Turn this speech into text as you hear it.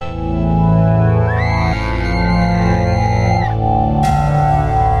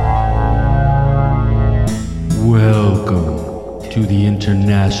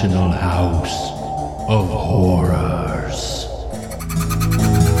International House of Horrors.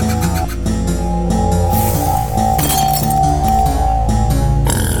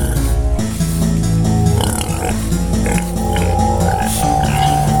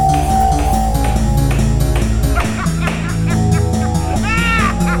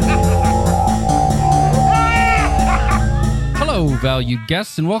 Valued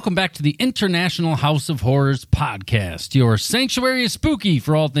guests, and welcome back to the International House of Horrors podcast, your sanctuary of spooky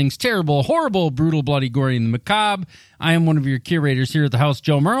for all things terrible, horrible, brutal, bloody, gory, and the macabre. I am one of your curators here at the house,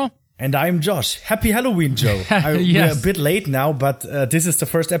 Joe Merle. And I'm Josh. Happy Halloween, Joe. Yes. We're a bit late now, but this is the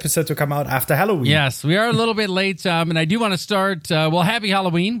first episode to come out after Halloween. Yes, we are a little bit late, and I do want to start, happy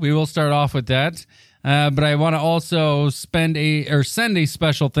Halloween. We will start off with that. But I want to also send a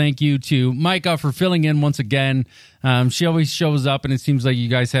special thank you to Micah for filling in once again. She always shows up, and it seems like you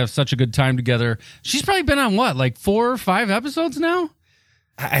guys have such a good time together. She's probably been on like 4 or 5 episodes now?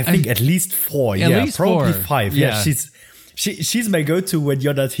 I think at least 4. At least probably 4. 5. Yeah, she's my go-to when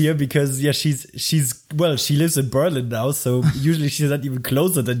you're not here because she lives in Berlin now, so usually she's not even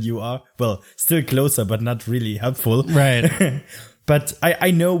closer than you are. Well, still closer, but not really helpful. Right. But I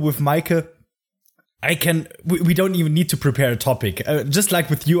know with Micah, we don't even need to prepare a topic. Just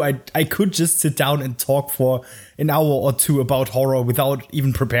like with you, I could just sit down and talk for an hour or two about horror without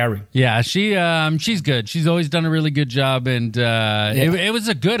even preparing. Yeah, she's good. She's always done a really good job, and it was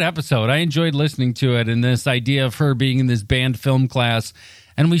a good episode. I enjoyed listening to it, and this idea of her being in this band film class.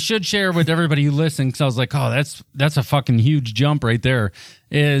 And we should share with everybody who listens, because I was like, oh, that's a fucking huge jump right there,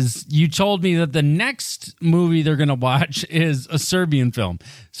 is you told me that the next movie they're going to watch is a Serbian film.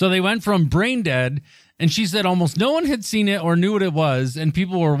 So they went from Brain Dead, and she said almost no one had seen it or knew what it was, and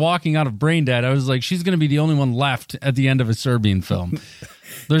people were walking out of Brain Dead. I was like, she's going to be the only one left at the end of a Serbian film.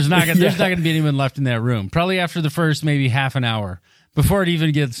 There's not going to be anyone left in that room. Probably after the first maybe half an hour, before it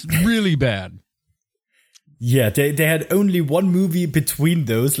even gets really bad. Yeah, they had only one movie between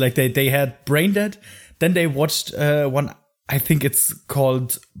those. Like they had Brain Dead, then they watched one, I think it's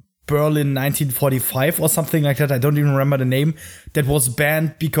called Berlin 1945 or something like that. I don't even remember the name. That was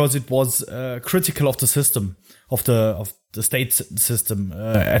banned because it was critical of the system, of the state system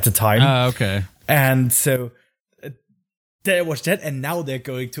at the time. Okay. And so they watched that, and now they're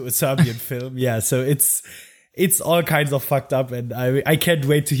going to a Serbian film. Yeah, so it's all kinds of fucked up, and I can't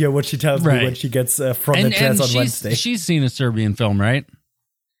wait to hear what she tells me when she gets from the class on Wednesday. She's seen a Serbian film, right?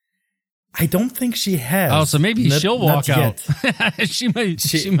 I don't think she has. Oh, so maybe she'll walk out. she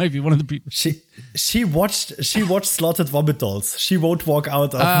might be one of the people. She watched Slaughtered Vomit Dolls. She won't walk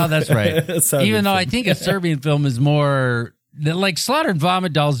out of. Oh, that's right. Even though film. I think a Serbian film is more like Slaughtered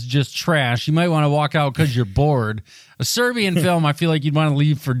Vomit Dolls is just trash. You might want to walk out because you're bored. A Serbian film, I feel like you'd want to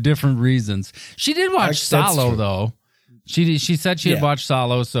leave for different reasons. She did watch Salo though. She said she had watched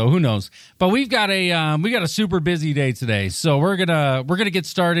Salo, so who knows? But we got a super busy day today, so we're gonna get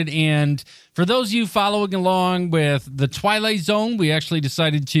started. And for those of you following along with the Twilight Zone, we actually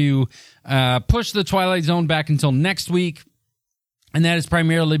decided to push the Twilight Zone back until next week, and that is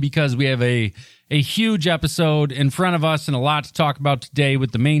primarily because we have a huge episode in front of us and a lot to talk about today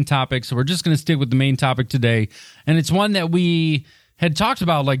with the main topic. So we're just going to stick with the main topic today, and it's one that we had talked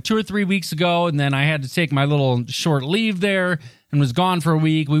about like 2 or 3 weeks ago, and then I had to take my little short leave there and was gone for a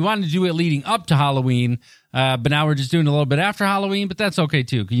week. We wanted to do it leading up to Halloween, but now we're just doing a little bit after Halloween, but that's okay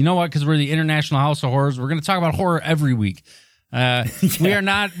too. You know what? Because we're the International House of Horrors. We're going to talk about horror every week. We are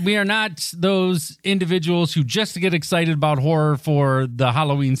not those individuals who just get excited about horror for the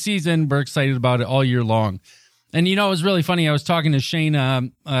Halloween season. We're excited about it all year long. And you know, it was really funny. I was talking to Shane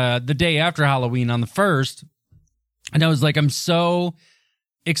the day after Halloween on the 1st, and I was like, I'm so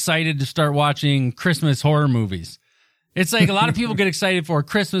excited to start watching Christmas horror movies. It's like a lot of people get excited for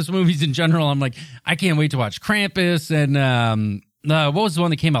Christmas movies in general. I'm like, I can't wait to watch Krampus. And what was the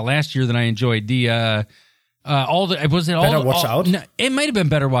one that came out last year that I enjoyed? Better Watch Out? No, it might have been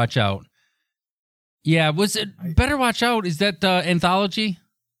Better Watch Out. Yeah, was it Better Watch Out? Is that the anthology?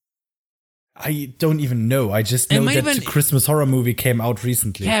 I don't even know. I just know that the Christmas horror movie came out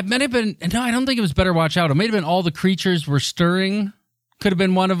recently. Yeah, it might have been. No, I don't think it was Better Watch Out. It might have been All the Creatures Were Stirring. Could have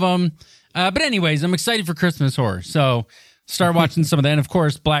been one of them. But anyways, I'm excited for Christmas horror. So start watching some of that. And of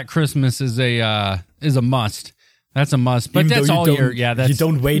course, Black Christmas is a must. That's a must. But that's all year. Yeah, that's you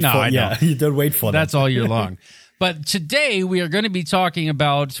don't wait for. Yeah, you don't wait for that. That's all year long. But today we are going to be talking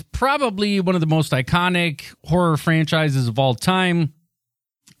about probably one of the most iconic horror franchises of all time.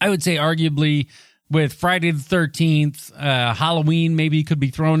 I would say arguably with Friday the 13th, Halloween maybe could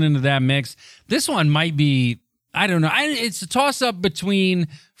be thrown into that mix. This one might be, I don't know. It's a toss-up between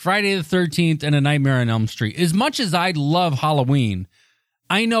Friday the 13th and A Nightmare on Elm Street. As much as I love Halloween,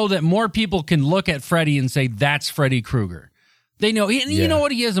 I know that more people can look at Freddy and say, that's Freddy Krueger. They know, and you know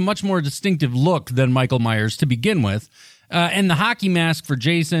what? He has a much more distinctive look than Michael Myers to begin with. And the hockey mask for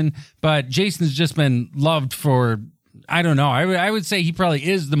Jason, but Jason's just been loved for, I don't know. I would say he probably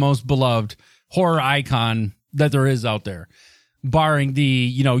is the most beloved horror icon that there is out there, barring the,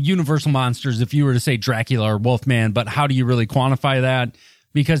 Universal monsters, if you were to say Dracula or Wolfman, but how do you really quantify that?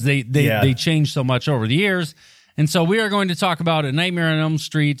 Because they changed so much over the years. And so we are going to talk about A Nightmare on Elm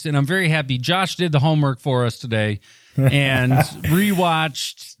Street, and I'm very happy Josh did the homework for us today and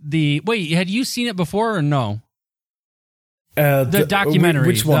rewatched wait, had you seen it before or no? The documentary,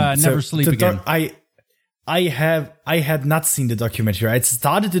 which one? Never Sleep Again. I had not seen the documentary. I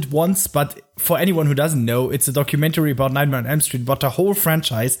started it once, but for anyone who doesn't know, it's a documentary about Nightmare on Elm Street, but the whole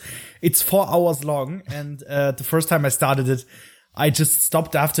franchise. It's 4 hours long, and the first time I started it, I just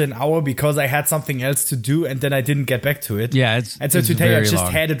stopped after an hour because I had something else to do, and then I didn't get back to it. Yeah, and so today I just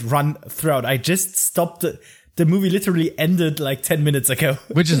had it run throughout. I just stopped the movie literally ended like 10 minutes ago.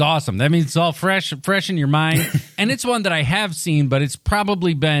 Which is awesome. That means it's all fresh in your mind. And it's one that I have seen, but it's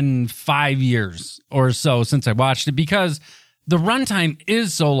probably been 5 years or so since I watched it because the runtime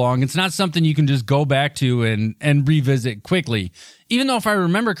is so long. It's not something you can just go back to and revisit quickly. Even though if I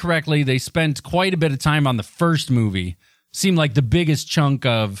remember correctly, they spent quite a bit of time on the first movie. Seemed like the biggest chunk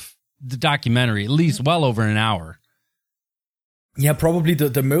of the documentary, at least well over an hour. Yeah, probably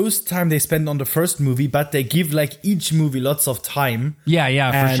the most time they spend on the first movie, but they give like each movie lots of time.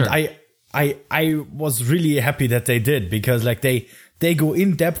 Yeah, for sure. I was really happy that they did because like they go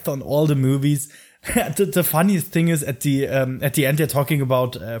in depth on all the movies. The funniest thing is at the end they're talking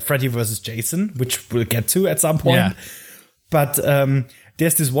about Freddy versus Jason, which we'll get to at some point. Yeah. But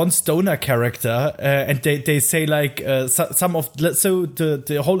there's this one stoner character, and they say like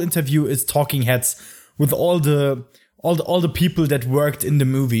the whole interview is talking heads with all the people that worked in the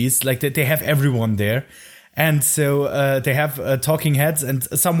movies, like they have everyone there. And so they have talking heads, and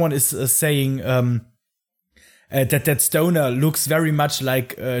someone is saying that stoner looks very much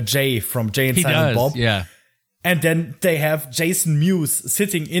like Jay from Jay and Silent Bob. Yeah. And then they have Jason Mewes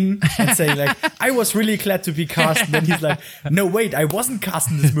sitting in and saying like, I was really glad to be cast. And then he's like, no, wait, I wasn't cast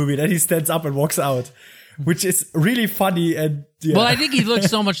in this movie. Then he stands up and walks out, which is really funny. And yeah. Well, I think he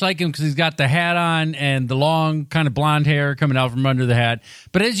looks so much like him because he's got the hat on and the long kind of blonde hair coming out from under the hat.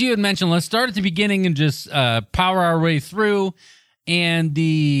 But as you had mentioned, let's start at the beginning and just power our way through. And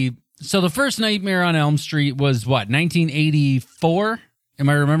so the first Nightmare on Elm Street was what, 1984? Am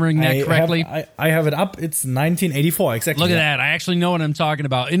I remembering that correctly? I have it up. It's 1984, exactly. Look at that. I actually know what I'm talking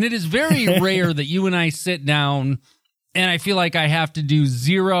about. And it is very rare that you and I sit down and I feel like I have to do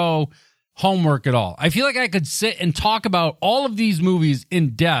zero homework at all. I feel like I could sit and talk about all of these movies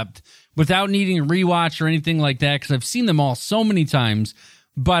in depth without needing a rewatch or anything like that because I've seen them all so many times.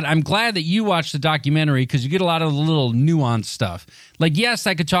 But I'm glad that you watched the documentary because you get a lot of the little nuanced stuff. Like, yes,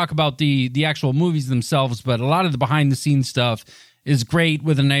 I could talk about the actual movies themselves, but a lot of the behind-the-scenes stuff is great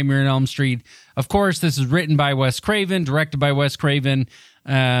with A Nightmare on Elm Street. Of course, this is written by Wes Craven, directed by Wes Craven.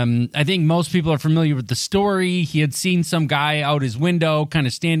 I think most people are familiar with the story. He had seen some guy out his window kind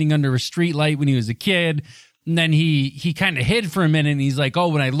of standing under a streetlight when he was a kid. And then he kind of hid for a minute and he's like, oh,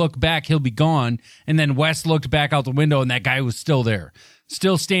 when I look back, he'll be gone. And then Wes looked back out the window and that guy was still there.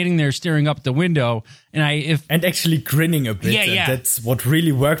 Still standing there staring up the window. And actually grinning a bit. Yeah. That's what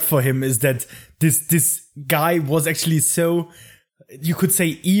really worked for him is that this guy was actually so, you could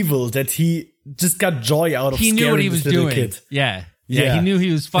say, evil that he just got joy out of he knew what he was doing. Kid. Yeah, he knew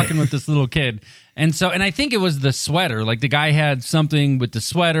he was fucking with this little kid. And I think it was the sweater. Like the guy had something with the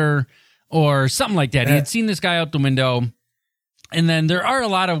sweater or something like that. He had seen this guy out the window. And then there are a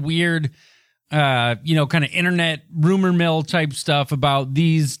lot of weird, kind of internet rumor mill type stuff about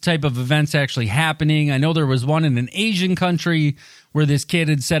these type of events actually happening. I know there was one in an Asian country where this kid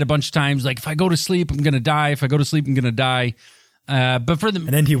had said a bunch of times, like, if I go to sleep, I'm going to die. If I go to sleep, I'm going to die. And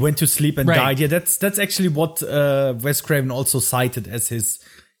then he went to sleep and died. Yeah, that's actually what Wes Craven also cited as his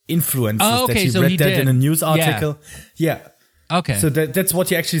influences. Oh, okay, that he read did. In a news article. Yeah. Okay. So that's what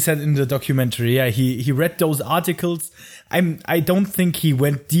he actually said in the documentary. Yeah, he read those articles. I don't think he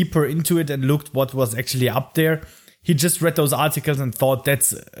went deeper into it and looked what was actually up there. He just read those articles and thought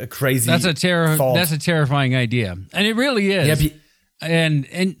that's a crazy. That's a terrifying idea, and it really is. Yeah,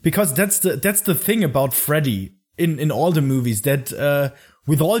 and because that's the thing about Freddy. In all the movies that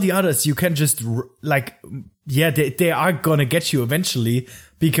with all the others you can just they are gonna get you eventually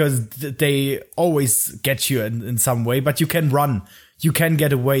because they always get you in some way, but you can run, you can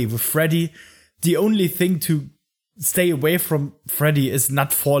get away. With Freddy, the only thing to stay away from Freddy is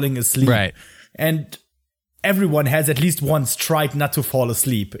not falling asleep, right? And everyone has at least once tried not to fall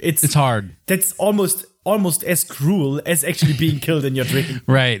asleep. It's hard. That's almost as cruel as actually being killed in your dream.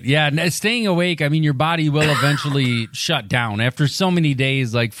 Right. Yeah. And staying awake, I mean, your body will eventually shut down. After so many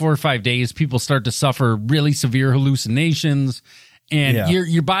days, like 4 or 5 days, people start to suffer really severe hallucinations. And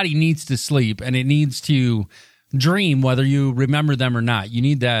your body needs to sleep, and it needs to dream whether you remember them or not. You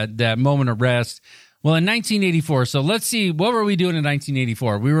need that moment of rest. Well, in 1984, so let's see, what were we doing in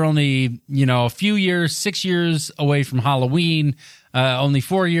 1984? We were only, a few years, 6 years away from Halloween, only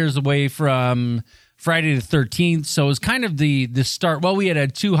 4 years away from Friday the 13th. So it was kind of the start. Well, we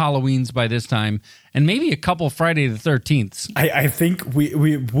had 2 Halloweens by this time, and maybe a couple Friday the 13th. I think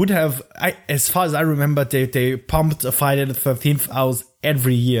we would have, as far as I remember, they pumped a Friday the 13th out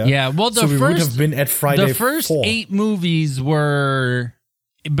every year. Yeah, well, we would have been at Friday the first 4. 8 movies were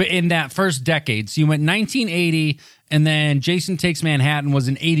in that first decade. So you went 1980, and then Jason Takes Manhattan was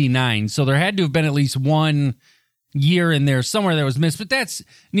in 89. So there had to have been at least 1 year in there somewhere that was missed, but that's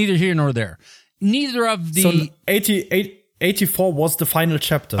neither here nor there. Neither of the... So 84 was the final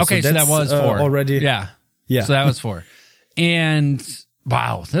chapter. Okay, so that was 4. Already. Yeah. Yeah. So that was 4. And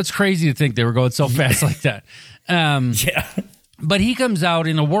wow, that's crazy to think they were going so fast like that. Yeah. But he comes out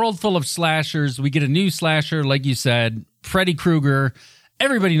in a world full of slashers. We get a new slasher, like you said, Freddy Krueger.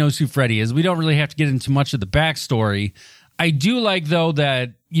 Everybody knows who Freddy is. We don't really have to get into much of the backstory. I do like, though,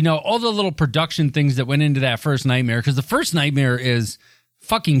 that, all the little production things that went into that first Nightmare, because the first Nightmare is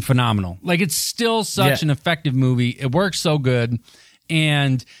fucking phenomenal. Like, it's still such an effective movie. It works so good.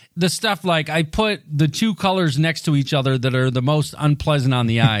 And the stuff like I put the 2 colors next to each other that are the most unpleasant on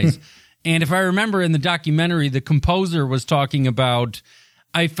the eyes. And if I remember in the documentary, the composer was talking about,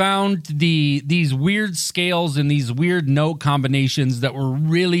 I found these weird scales and these weird note combinations that were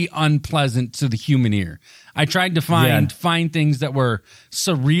really unpleasant to the human ear. I tried to find things that were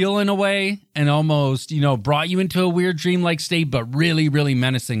surreal in a way and almost, brought you into a weird dreamlike state, but really, really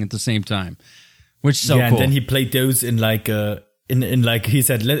menacing at the same time, which is so cool. And then he played those in like in like he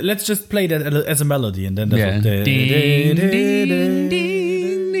said, let's just play that as a melody, and then ding, ding, ding,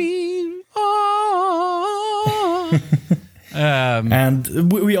 ding. Oh.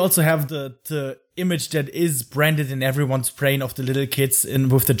 And we also have the image that is branded in everyone's brain of the little kids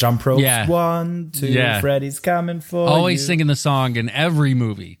with the jump ropes. Yeah. 1, 2, Freddy's coming for Always you. singing the song in every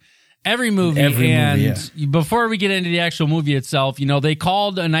movie. Before we get into the actual movie itself, they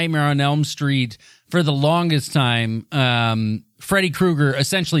called A Nightmare on Elm Street for the longest time. Freddy Krueger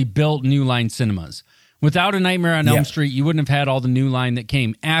essentially built New Line Cinemas. Without A Nightmare on Elm Street, you wouldn't have had all the New Line that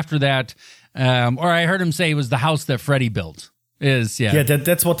came after that. Or I heard him say it was the house that Freddy built.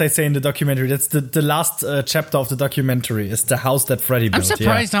 That's what they say in the documentary. That's the last chapter of the documentary is the house that Freddy built. I'm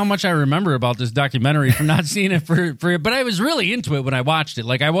surprised how much I remember about this documentary from not seeing it but I was really into it when I watched it.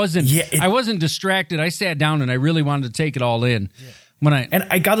 Like I wasn't distracted. I sat down and I really wanted to take it all in. Yeah. And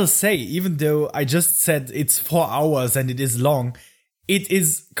I gotta say, even though I just said it's 4 hours and it is long, it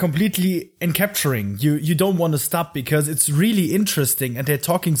is completely encapturing. You don't want to stop because it's really interesting and they're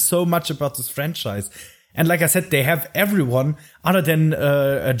talking so much about this franchise. And like I said, they have everyone other than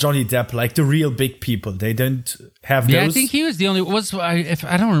Johnny Depp, like the real big people. They don't have those. Yeah, I think he was the only. If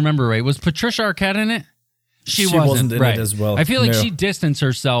I don't remember right, was Patricia Arquette in it? She wasn't in it as well. I feel like she distanced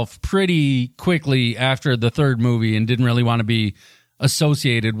herself pretty quickly after the 3rd movie and didn't really want to be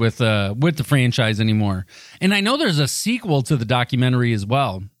associated with the franchise anymore. And I know there's a sequel to the documentary as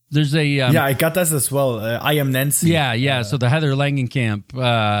well. There's a I got this as well. I Am Nancy. Yeah. So the Heather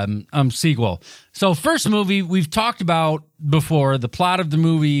Langenkamp sequel. So first movie we've talked about before, the plot of the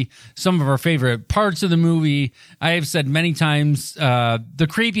movie, some of our favorite parts of the movie. I have said many times the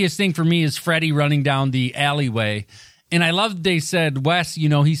creepiest thing for me is Freddy running down the alleyway. And I love they said, Wes,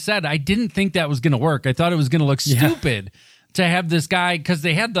 he said, I didn't think that was going to work. I thought it was going to look stupid to have this guy, because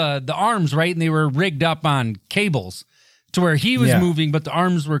they had the arms, right? And they were rigged up on cables to where he was moving, but the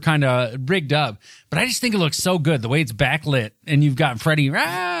arms were kind of rigged up. But I just think it looks so good, the way it's backlit, and you've got Freddy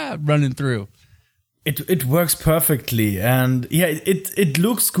running through. It works perfectly, and it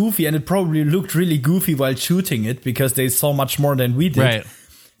looks goofy, and it probably looked really goofy while shooting it, because they saw much more than we did. Right.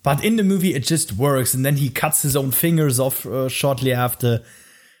 But in the movie, it just works, and then he cuts his own fingers off shortly after.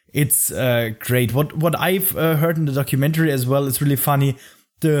 It's great. What I've heard in the documentary as well is really funny.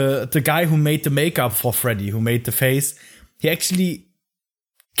 The guy who made the makeup for Freddy, who made the face, he actually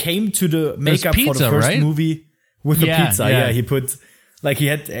came to the makeup for the first movie with the pizza. Yeah, he put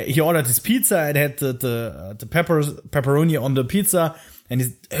he ordered his pizza and had the pepperoni on the pizza, and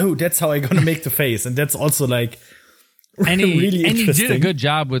he's that's how I'm gonna make the face, and that's also like really interesting. And he did a good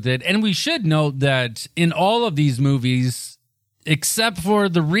job with it. And we should note that in all of these movies, except for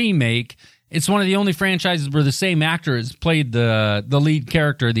the remake, it's one of the only franchises where the same actor has played the lead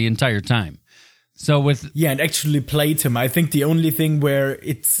character the entire time. So and actually played him. I think the only thing where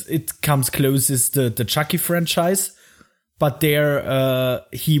it comes close is the Chucky franchise, but there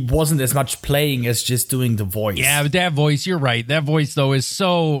he wasn't as much playing as just doing the voice. Yeah, but that voice, you're right. That voice though is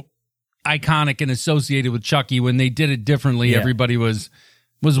so iconic and associated with Chucky. When they did it differently, everybody was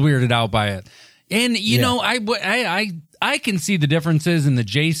weirded out by it. And you know, I can see the differences in the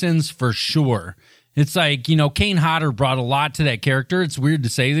Jasons for sure. It's like, you know, Kane Hodder brought a lot to that character. It's weird to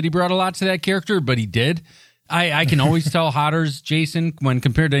say that he brought a lot to that character, but he did. I can always tell Hodder's Jason when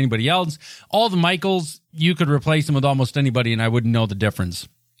compared to anybody else. All the Michaels, you could replace him with almost anybody, and I wouldn't know the difference.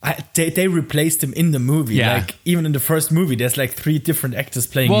 They replaced him in the movie. Yeah. Like, even in the first movie, there's like 3 different actors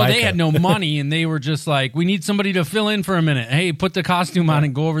playing Micah. They had no money, and they were just like, we need somebody to fill in for a minute. Hey, put the costume on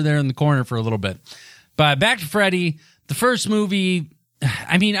and go over there in the corner for a little bit. But back to Freddy, the first movie,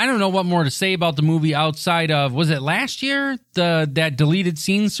 I mean, I don't know what more to say about the movie outside of, was it last year that deleted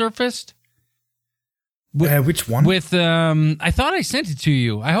scene surfaced? Which one? I thought I sent it to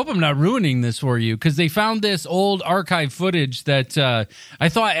you. I hope I'm not ruining this for you, because they found this old archive footage that I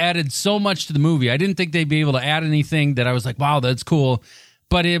thought added so much to the movie. I didn't think they'd be able to add anything that I was like, wow, that's cool.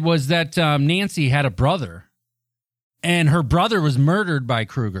 But it was that Nancy had a brother, and her brother was murdered by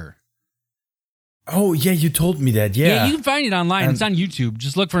Krueger. Oh, yeah, you told me that, yeah. You can find it online. It's on YouTube.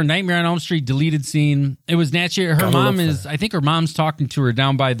 Just look for Nightmare on Elm Street deleted scene. It was Nancy. I think her mom's talking to her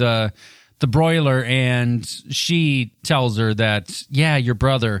down by the broiler, and she tells her that, yeah, your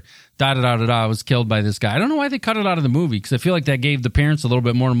brother, da-da-da-da-da, was killed by this guy. I don't know why they cut it out of the movie, because I feel like that gave the parents a little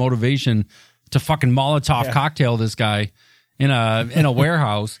bit more motivation to fucking Molotov cocktail this guy in a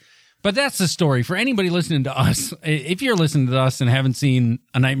warehouse. But that's the story. For anybody listening to us, if you're listening to us and haven't seen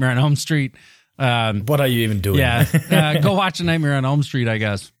A Nightmare on Elm Street, what are you even doing? Yeah, go watch A Nightmare on Elm Street, I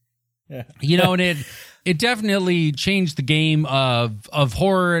guess. Yeah. You know, and it definitely changed the game of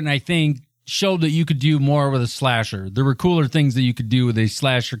horror, and I think showed that you could do more with a slasher. There were cooler things that you could do with a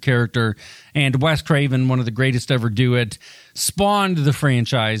slasher character, and Wes Craven, one of the greatest to ever do it, spawned the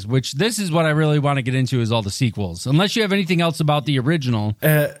franchise, which this is what I really want to get into, is all the sequels. Unless you have anything else about the original.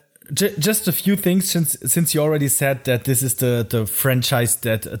 Just a few things, since you already said that this is the franchise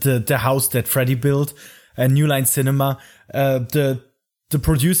that the house that Freddy built, New Line Cinema. The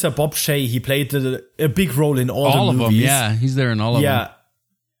producer Bob Shaye, he played a big role in all the movies. Of them, yeah, he's there in all of them.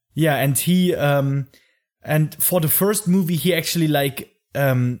 Yeah, and he and for the first movie, he actually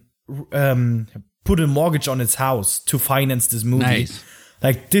put a mortgage on his house to finance this movie. Nice.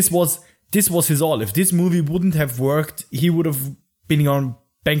 Like this was his all. If this movie wouldn't have worked, he would have been on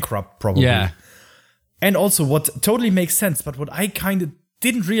bankrupt probably. Yeah. And also, what totally makes sense, but what I kind of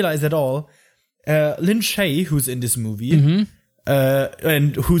didn't realize at all, Lynn Shay, who's in this movie,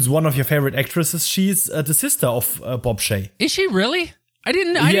 and who's one of your favorite actresses, she's the sister of Bob Shaye. Is she really? I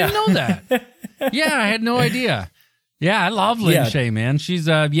didn't know that. Yeah, I had no idea. Yeah, I love Lynn Shay, man. She's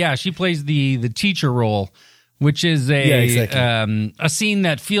she plays the teacher role, which is a scene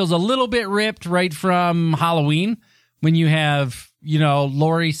that feels a little bit ripped right from Halloween, when you have, you know,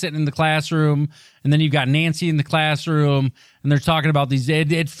 Laurie sitting in the classroom, and then you've got Nancy in the classroom, and they're talking about these.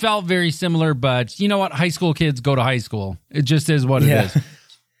 It felt very similar, but you know what? High school kids go to high school. It just is what it is.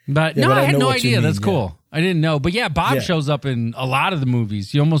 But no, I had no idea. That's cool. I didn't know. But yeah, Bob shows up in a lot of the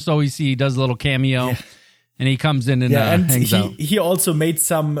movies. You almost always see he does a little cameo, and he comes in and hangs out. He also made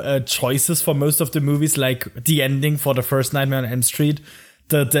some choices for most of the movies, like the ending for the first Nightmare on Elm Street.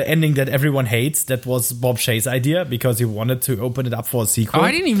 The ending that everyone hates, that was Bob Shaye's idea, because he wanted to open it up for a sequel. Oh,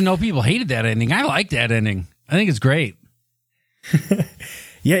 I didn't even know people hated that ending. I like that ending. I think it's great.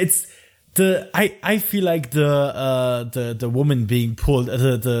 Yeah, it's I feel like the woman being pulled,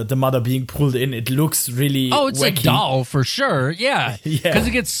 the mother being pulled in, it looks really it's wacky. a doll for sure. Yeah, because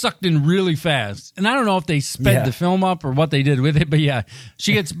it gets sucked in really fast. And I don't know if they sped the film up or what they did with it, but yeah,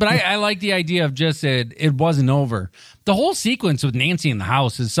 she gets. But I like the idea of just it wasn't over. The whole sequence with Nancy in the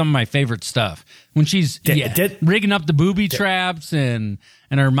house is some of my favorite stuff. When she's rigging up the booby traps, and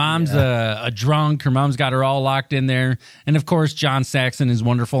her mom's a drunk. Her mom's got her all locked in there. And of course, John Saxon is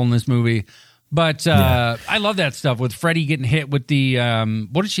wonderful in this movie. But I love that stuff with Freddy getting hit with the,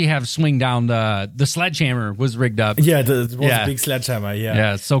 what did she have swing down? The sledgehammer was rigged up. Yeah, it was a big sledgehammer,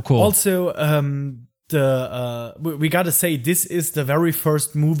 Yeah, it's so cool. Also, we gotta say, this is the very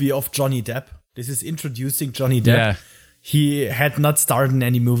first movie of Johnny Depp. This is introducing Johnny Depp. Yeah. He had not starred in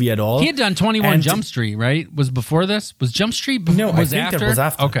any movie at all. He had done 21 Jump Street, right? Was before this? Was Jump Street before? No, I think that was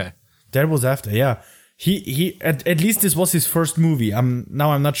after. Okay. That was after, yeah. He at least this was his first movie. I'm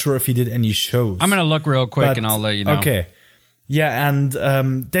not sure if he did any shows. I'm going to look real quick and I'll let you know. Okay. Yeah, and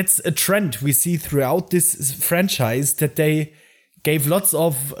that's a trend we see throughout this franchise, that they gave lots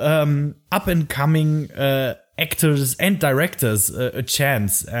of up and coming actors and directors a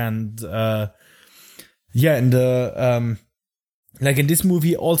chance. And like in this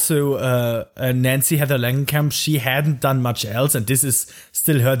movie also, Nancy Heather Langenkamp, she hadn't done much else, and this is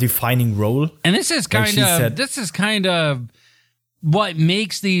still her defining role. And this is kind of what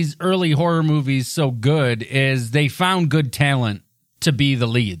makes these early horror movies so good, is they found good talent to be the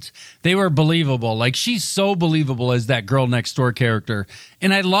leads. They were believable. Like, she's so believable as that girl next door character.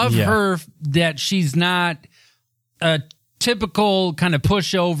 And I love her that she's not a typical kind of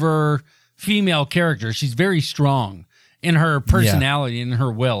pushover female character. She's very strong in her personality and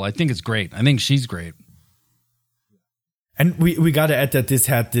her will. I think it's great. I think she's great. And we got to add that this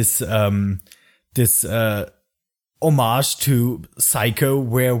had this homage to Psycho,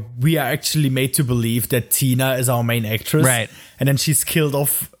 where we are actually made to believe that Tina is our main actress. Right. And then she's killed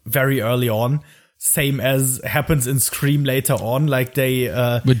off very early on. Same as happens in Scream later on. Like they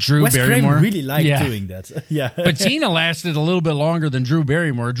with Drew Wes Barrymore Craven really liked doing that. Yeah. But Tina lasted a little bit longer than Drew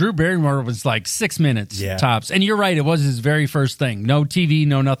Barrymore. Drew Barrymore was like 6 minutes tops. And you're right, it was his very first thing. No TV,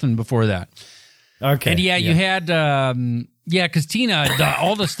 no nothing before that. Okay. And you had because Tina,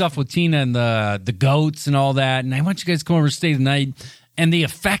 all the stuff with Tina and the goats and all that. And I want you guys to come over and stay the night. And the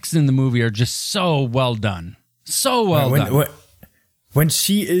effects in the movie are just so well done. So well done. When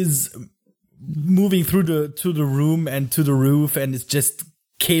she is moving through to the room and to the roof, and it's just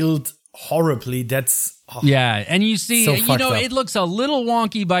killed horribly. That's and you see, so it looks a little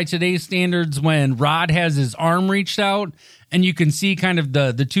wonky by today's standards when Rod has his arm reached out, and you can see kind of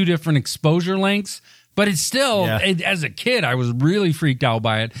the two different exposure lengths. But it's still, as a kid, I was really freaked out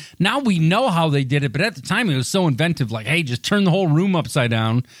by it. Now we know how they did it, but at the time it was so inventive. Like, hey, just turn the whole room upside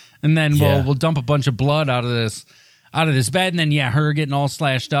down, and then we'll dump a bunch of blood out of this bed, and then her getting all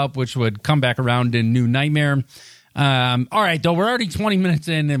slashed up, which would come back around in New Nightmare. All right, though, we're already 20 minutes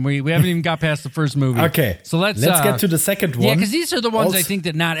in, and we haven't even got past the first movie. Okay, so let's get to the second one. Yeah, because these are the ones I think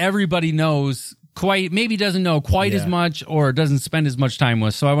that not everybody knows quite, maybe doesn't know quite as much, or doesn't spend as much time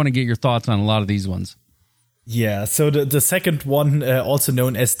with. So I want to get your thoughts on a lot of these ones. Yeah, so the second one, also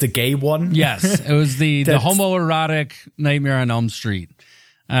known as the gay one. Yes, it was the homoerotic Nightmare on Elm Street.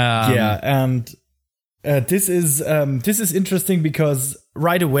 And this is interesting because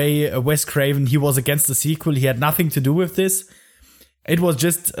right away, Wes Craven, he was against the sequel. He had nothing to do with this. It was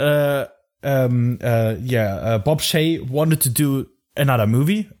just Bob Shaye wanted to do another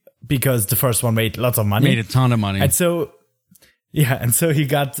movie because the first one made lots of money, made a ton of money, and so he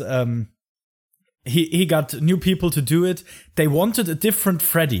got he got new people to do it. They wanted a different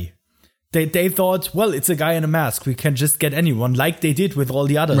Freddy. They thought, well, it's a guy in a mask. We can just get anyone, like they did with all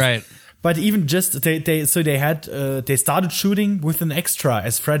the others. Right. But even just they started shooting with an extra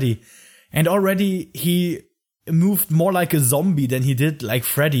as Freddy, and already he moved more like a zombie than he did like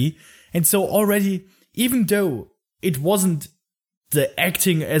Freddy. And so already, even though it wasn't the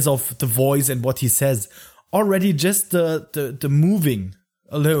acting as of the voice and what he says, already just the moving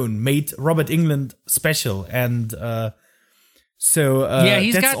alone made Robert Englund special. And he's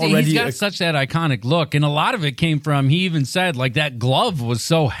got such that iconic look, and a lot of it came from, he even said, like, that glove was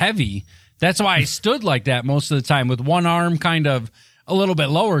so heavy. That's why I stood like that most of the time, with one arm kind of a little bit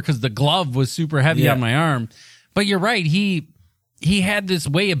lower, because the glove was super heavy on my arm. But you're right, he had this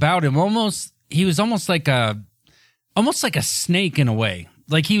way about him. He was almost like a snake in a way.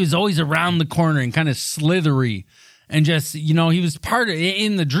 Like, he was always around the corner and kind of slithery, and just, he was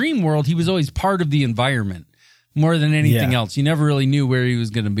in the dream world, he was always part of the environment. More than anything else. You never really knew where he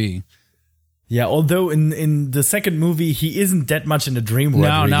was going to be. Yeah, although in the second movie, he isn't that much in the dream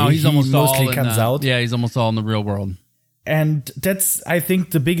world. No, he's almost mostly comes out. Yeah, he's almost all in the real world. And that's, I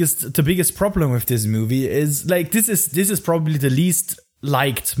think, the biggest problem with this movie is, like, this is probably the least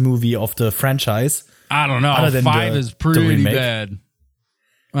liked movie of the franchise. I don't know. 5 is pretty bad.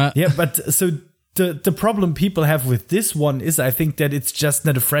 But so the problem people have with this one is, I think, that it's just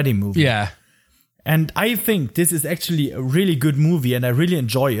not a Freddy movie. Yeah. And I think this is actually a really good movie, and I really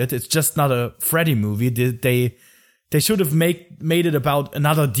enjoy it. It's just not a Freddy movie. They should have made it about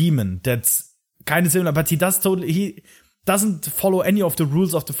another demon that's kind of similar, but he doesn't follow any of the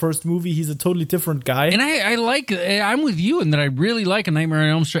rules of the first movie. He's a totally different guy. And I'm with you in that I really like A Nightmare on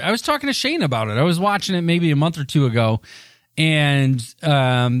Elm Street. I was talking to Shane about it. I was watching it maybe a month or two ago, and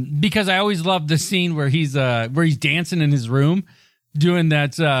because I always love the scene where he's dancing in his room, doing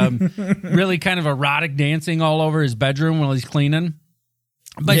that really kind of erotic dancing all over his bedroom while he's cleaning.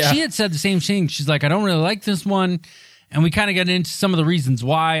 But she had said the same thing. She's like, I don't really like this one. And we kind of got into some of the reasons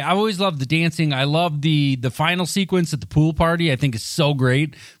why. I always love the dancing. I love the final sequence at the pool party. I think is so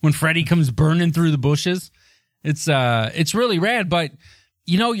great when Freddy comes burning through the bushes. It's really rad. But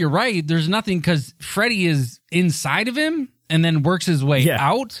you're right. There's nothing because Freddy is inside of him and then works his way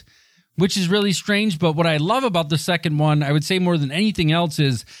out, which is really strange. But what I love about the second one, I would say more than anything else,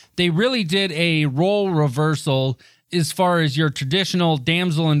 is they really did a role reversal as far as your traditional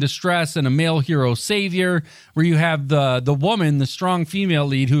damsel in distress and a male hero savior, where you have the woman, the strong female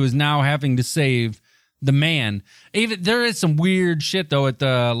lead, who is now having to save the man. Even there is some weird shit though at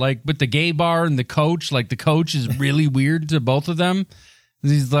with the gay bar and the coach. Like the coach is really weird to both of them.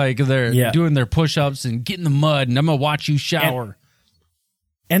 He's like they're doing their push-ups and get in the mud, and I'm gonna watch you shower.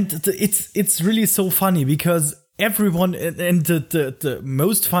 And it's really so funny because everyone, and the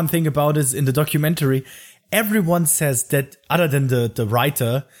most fun thing about is in the documentary, everyone says that, other than the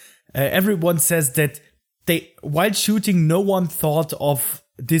writer, everyone says that while shooting, no one thought of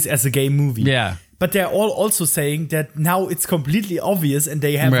this as a gay movie. Yeah. But they're all also saying that now it's completely obvious and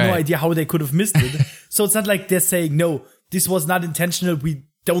they have no idea how they could have missed it. So it's not like they're saying, no, this was not intentional. We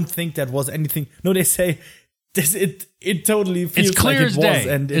don't think that was anything. No, they say this. It totally feels it's clear like as it was. day.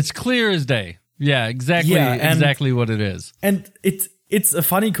 And it's clear as day. Yeah, exactly. Yeah, exactly what it is. And it's a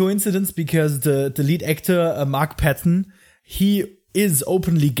funny coincidence because the lead actor, Mark Patton, he is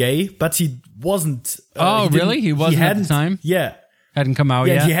openly gay, but he wasn't. Really? He wasn't at the time? Yeah. Hadn't come out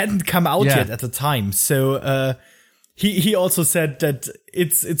yet? Yeah, he hadn't come out yet at the time. So he also said that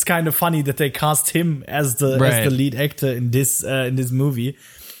it's kind of funny that they cast him as the lead actor in this movie.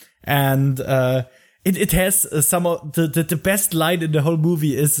 And it has some of the best line in the whole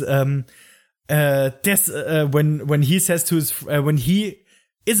movie is when he says to his when he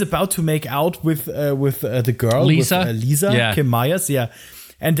is about to make out with the girl Lisa, with, Lisa Kim Myers,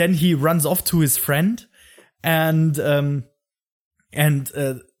 and then he runs off to his friend and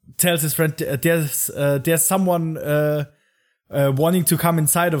tells his friend there's someone wanting to come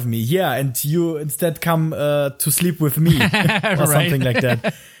inside of me, and you instead come to sleep with me or something like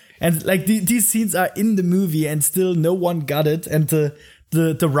that. And like these scenes are in the movie and still no one got it, and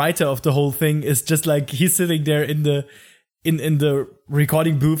the writer of the whole thing is just like he's sitting there in the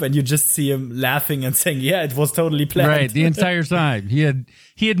recording booth and you just see him laughing and saying, it was totally planned. Right, the entire time. He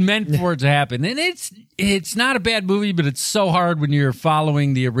had meant for it to happen. And it's not a bad movie, but it's so hard when you're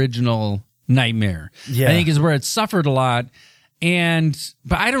following the original Nightmare. Yeah. I think is where it suffered a lot.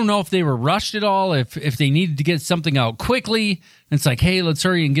 But I don't know if they were rushed at all, if they needed to get something out quickly. It's like, hey, let's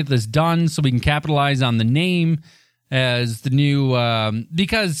hurry and get this done so we can capitalize on the name as the new,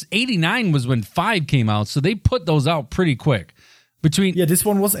 because 89 was when 5 came out, so they put those out pretty quick. This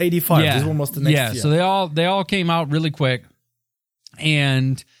one was 85. This one was the next year. So they all came out really quick.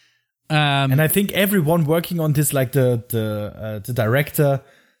 And I think everyone working on this, like the director,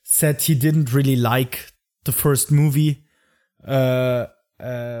 said he didn't really like the first movie. The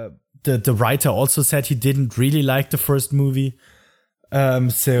writer also said he didn't really like the first movie.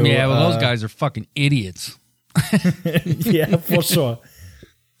 Those guys are fucking idiots. Yeah, for sure.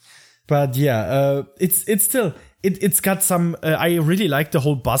 But it's still it's got some. I really like the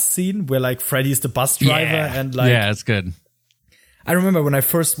whole bus scene where like Freddy's the bus driver and like it's good. I remember when I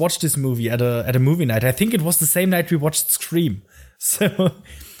first watched this movie at a movie night. I think it was the same night we watched Scream. So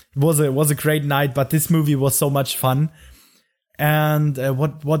it was a great night. But this movie was so much fun. And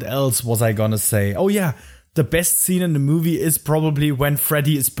what else was I gonna say? Oh yeah, the best scene in the movie is probably when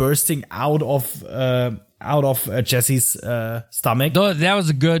Freddy is bursting out of Jesse's stomach. That was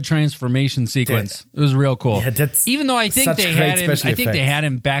a good transformation sequence. It was real cool. Yeah, even though I think they had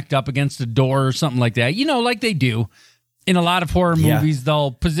him backed up against a door or something like that. Like they do in a lot of horror movies.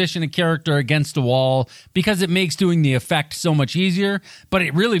 They'll position a character against a wall because it makes doing the effect so much easier. But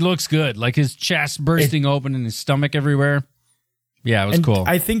it really looks good, like his chest bursting open and his stomach everywhere. Yeah, it was cool.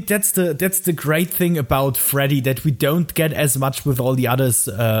 I think that's the great thing about Freddy that we don't get as much with all the others,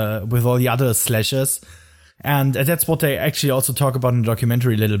 with all the other slashers, and that's what they actually also talk about in the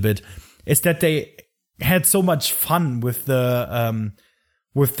documentary a little bit. Is that they had so much fun with the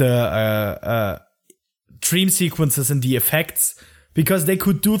dream sequences and the effects because they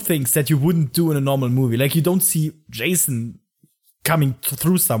could do things that you wouldn't do in a normal movie. Like you don't see Jason coming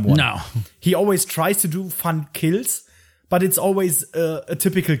through someone. No, he always tries to do fun kills. But it's always a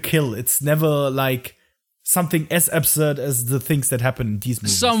typical kill. It's never like something as absurd as the things that happen in these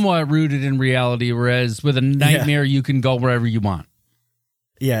movies. Somewhat rooted in reality, whereas with a Nightmare, you can go wherever you want.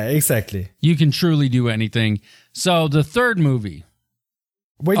 Yeah, exactly. You can truly do anything. So the third movie.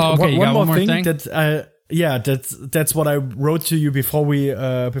 Wait, one more thing that yeah, that's what I wrote to you before we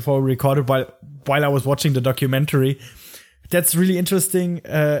recorded while I was watching the documentary. That's really interesting.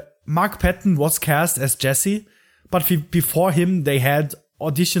 Mark Patton was cast as Jesse, but before him they had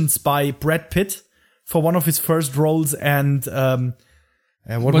auditions by Brad Pitt for one of his first roles, and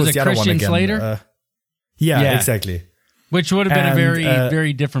what was it the other Christian one again? Slater? Yeah, exactly. Which would have been a very,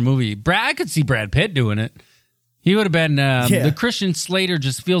 very different movie. I could see Brad Pitt doing it. He would have been, the Christian Slater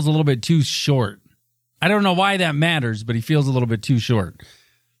just feels a little bit too short. I don't know why that matters, but he feels a little bit too short.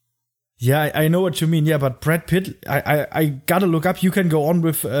 Yeah, I know what you mean. Yeah, but Brad Pitt, I gotta look up. You can go on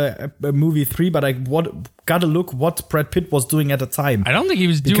with movie 3, but gotta look what Brad Pitt was doing at the time. I don't think he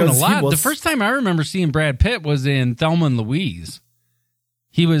was doing a lot. The first time I remember seeing Brad Pitt was in Thelma and Louise.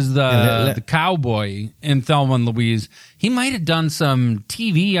 He was the cowboy in Thelma and Louise. He might have done some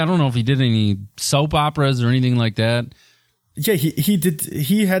TV. I don't know if he did any soap operas or anything like that. Yeah, he did.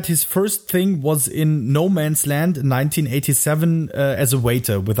 He had his first thing was in No Man's Land in 1987 as a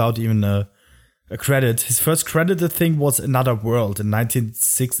waiter without even a credit. His first credited thing was Another World in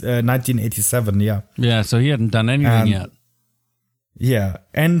 1987. Yeah. Yeah, so he hadn't done anything yet. Yeah,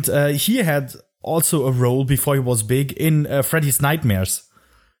 and he had also a role before he was big in Freddy's Nightmares.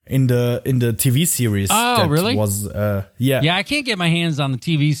 In the TV series. Oh, really? Yeah, I can't get my hands on the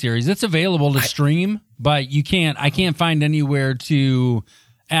TV series. It's available to stream, but I can't find anywhere to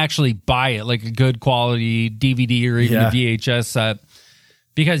actually buy it, like a good quality DVD or even a VHS set.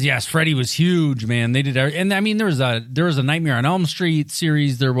 Because yes, Freddy was huge, man. They did, and I mean, there was a Nightmare on Elm Street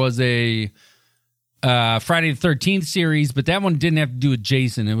series. There was a Friday the 13th series, but that one didn't have to do with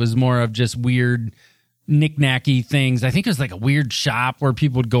Jason. It was more of just weird knick-knacky things. I think it was like a weird shop where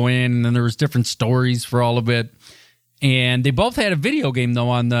people would go in, and then there was different stories for all of it. And they both had a video game, though,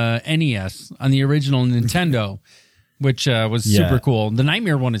 on the NES, on the original Nintendo, which was super cool. The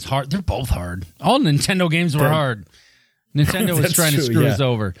Nightmare one is hard. They're both hard. All Nintendo games were hard. Nintendo was trying to screw us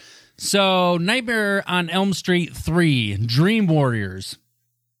over. So, Nightmare on Elm Street 3, Dream Warriors.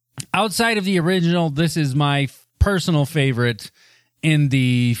 Outside of the original, this is my personal favorite in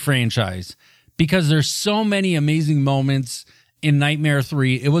the franchise, because there's so many amazing moments in Nightmare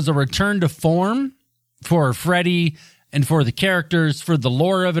 3. It was a return to form for Freddy and for the characters, for the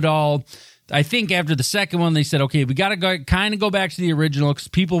lore of it all. I think after the second one, they said, okay, we got to go back to the original because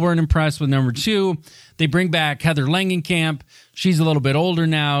people weren't impressed with number 2. They bring back Heather Langenkamp. She's a little bit older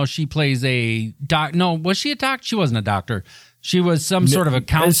now. She plays a No, was she a doctor? She wasn't a doctor. She was some sort of a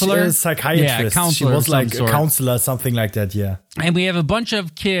counselor. A psychiatrist. Yeah, counselor. She was like a counselor, something like that, yeah. And we have a bunch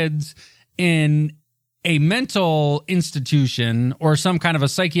of kids in a mental institution or some kind of a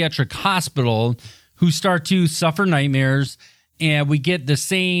psychiatric hospital who start to suffer nightmares. And we get the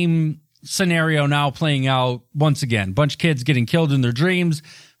same scenario now playing out once again. Bunch of kids getting killed in their dreams.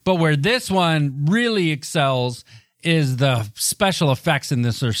 But where this one really excels is the special effects in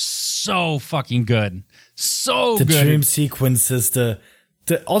this are so fucking good. So good. The dream sequences,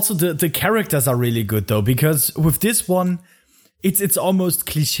 also the characters are really good though, because with this one, it's almost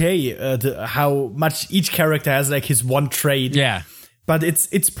cliche how much each character has like his one trait. Yeah. But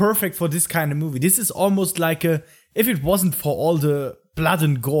it's perfect for this kind of movie. This is almost like if it wasn't for all the blood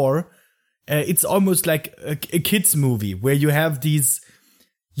and gore, it's almost like a kid's movie where you have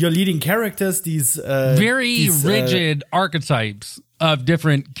your leading characters, these very rigid archetypes of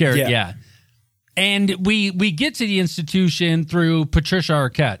different characters. Yeah. And we get to the institution through Patricia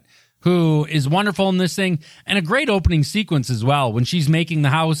Arquette, who is wonderful in this thing, and a great opening sequence as well. When she's making the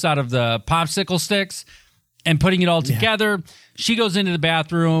house out of the popsicle sticks and putting it all together, she goes into the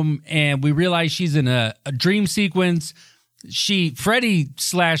bathroom, and we realize she's in a dream sequence. Freddy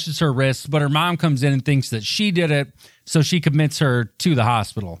slashes her wrist, but her mom comes in and thinks that she did it, so she commits her to the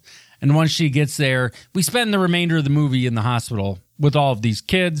hospital. And once she gets there, we spend the remainder of the movie in the hospital with all of these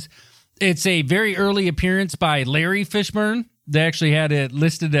kids. It's a very early appearance by Larry Fishburne. They actually had it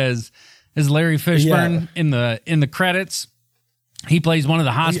listed as Larry Fishburne in the credits. He plays one of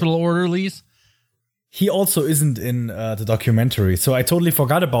the hospital orderlies. He also isn't in the documentary, so I totally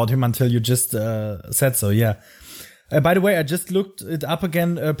forgot about him until you just said so. Yeah. By the way, I just looked it up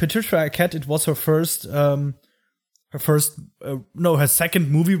again. Patricia Arquette, it was her second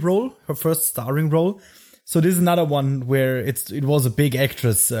movie role, her first starring role. So this is another one where it was a big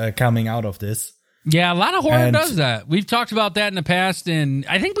actress coming out of this. Yeah, a lot of horror does that. We've talked about that in the past, and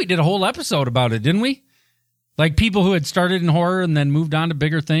I think we did a whole episode about it, didn't we? Like people who had started in horror and then moved on to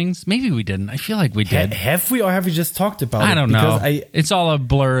bigger things. Maybe we didn't. I feel like we did. Have we, or have we just talked about it? I don't know. It's all a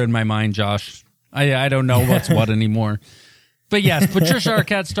blur in my mind, Josh. I don't know what's what anymore. But yes, Patricia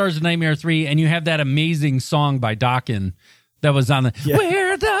Arquette stars in Nightmare 3, and you have that amazing song by Dokken that was on the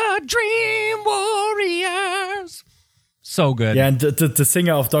Where the the Dream Warriors. So good. Yeah, and the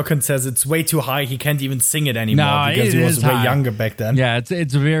singer of Dokken says it's way too high. He can't even sing it anymore because he was way younger back then. Yeah,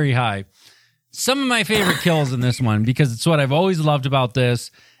 it's very high. Some of my favorite kills in this one, because it's what I've always loved about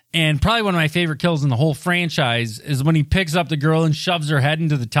this, and probably one of my favorite kills in the whole franchise, is when he picks up the girl and shoves her head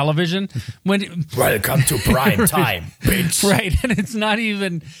into the television. Welcome to prime time, bitch. Right, and it's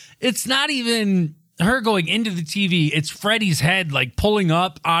not even her going into the TV. It's Freddy's head like pulling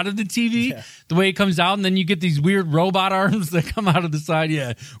up out of the TV, the way it comes out, and then you get these weird robot arms that come out of the side.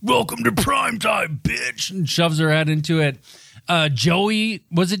 Yeah, welcome to prime time, bitch, and shoves her head into it. Joey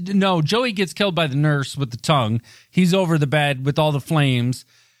gets killed by the nurse with the tongue. He's over the bed with all the flames.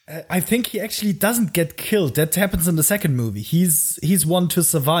 I think he actually doesn't get killed. That happens in the second movie. He's one to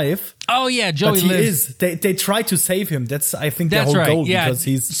survive. Oh yeah, Joey but he lives. is. They try to save him. That's I think the whole goal. Yeah. Because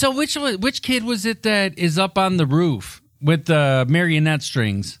he's. So which kid was it that is up on the roof with the marionette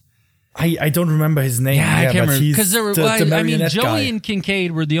strings? I don't remember his name. Yeah, I can't remember because there were. Joey guy. and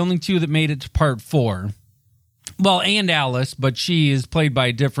Kincaid were the only two that made it to part 4. Well, and Alice, but she is played by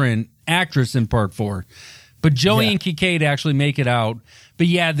a different actress in part 4. But Joey and Kincaid actually make it out. But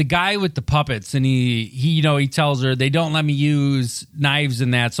yeah, the guy with the puppets, and he tells her, they don't let me use knives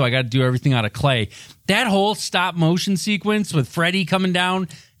in that, so I got to do everything out of clay. That whole stop motion sequence with Freddy coming down,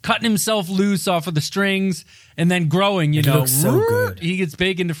 cutting himself loose off of the strings, and then growing, it looks so good. He gets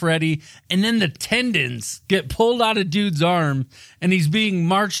big into Freddy, and then the tendons get pulled out of dude's arm, and he's being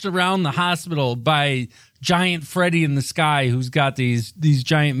marched around the hospital by giant Freddy in the sky, who's got these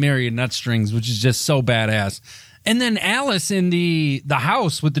giant marionette strings, which is just so badass. And then Alice in the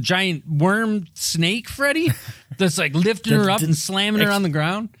house with the giant worm snake Freddy that's like lifting her up and slamming her on the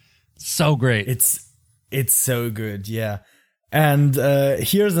ground. So great. It's so good, yeah. And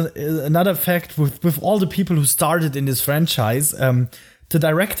here's another fact with all the people who started in this franchise. The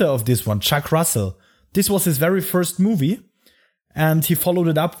director of this one, Chuck Russell, this was his very first movie. And he followed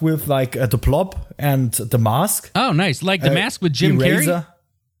it up with like The Blob and The Mask. Oh, nice. Like The Mask with Jim Eraser. Carrey?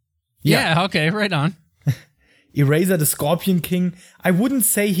 Yeah, okay, right on. Eraser, The Scorpion King. I wouldn't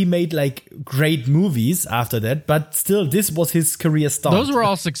say he made like great movies after that, but still, this was his career start. Those were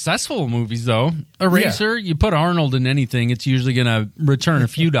all successful movies, though. Eraser, you put Arnold in anything, it's usually going to return a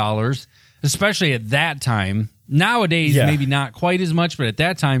few dollars, especially at that time. Nowadays, maybe not quite as much, but at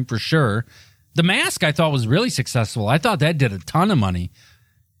that time, for sure. The Mask, I thought, was really successful. I thought that did a ton of money.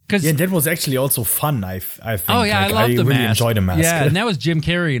 Yeah, that was actually also fun, I think. Oh, yeah, like, I love The Mask. I really enjoyed The Mask. Yeah, and that was Jim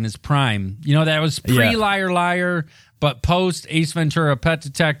Carrey in his prime. You know, that was pre-Liar Liar, but post Ace Ventura, Pet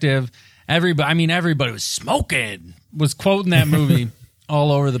Detective. Everybody was smoking, was quoting that movie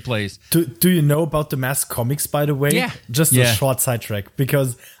all over the place. Do you know about the Mask comics, by the way? Yeah. Just a short sidetrack,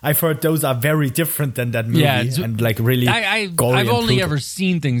 because I've heard those are very different than that movie and like really gory. I've only ever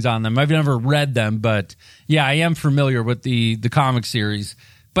seen things on them. I've never read them, but yeah, I am familiar with the comic series.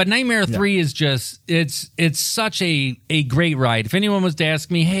 But Nightmare 3 is just, it's such a great ride. If anyone was to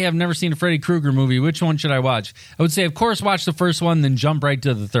ask me, hey, I've never seen a Freddy Krueger movie, which one should I watch? I would say, of course, watch the first one, then jump right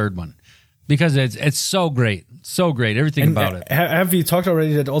to the third one. Because it's so great. So great. Everything about it. Have you talked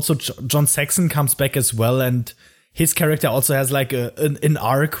already that also John Saxon comes back as well, and his character also has like an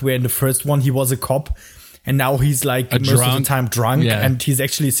arc where in the first one he was a cop, and now he's like most of the time drunk, and he's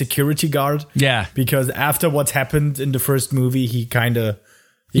actually a security guard. Yeah. Because after what happened in the first movie, he kind of...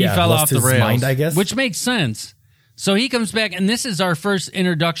 He fell off the rails, mind, I guess. Which makes sense. So he comes back, and this is our first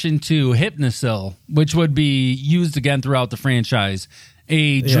introduction to Hypnosil, which would be used again throughout the franchise.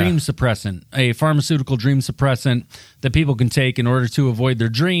 A dream suppressant, a pharmaceutical dream suppressant that people can take in order to avoid their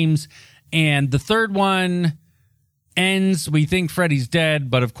dreams. And the third one ends, we think Freddy's dead,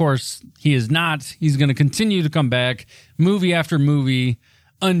 but of course he is not. He's going to continue to come back movie after movie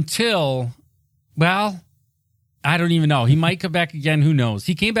until, well... I don't even know. He might come back again. Who knows?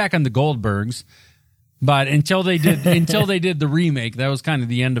 He came back on the Goldbergs, but until they did the remake, that was kind of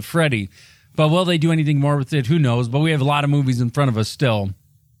the end of Freddy. But will they do anything more with it? Who knows? But we have a lot of movies in front of us still.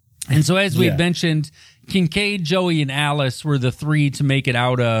 And so, as we had mentioned, Kincaid, Joey, and Alice were the three to make it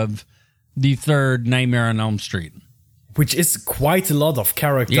out of the third Nightmare on Elm Street, which is quite a lot of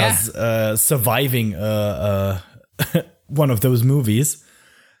characters surviving one of those movies,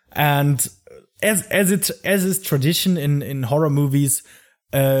 and. As is tradition in horror movies,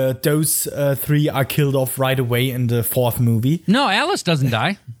 those three are killed off right away in the fourth movie. No, Alice doesn't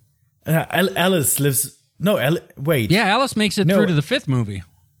die. Alice lives. No, wait. Yeah, Alice makes it through to the fifth movie.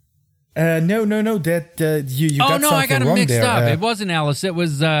 No. That you got something wrong there. I got it mixed up. It wasn't Alice. It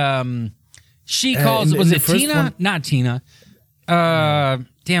was she calls. Was it Tina? One? Not Tina.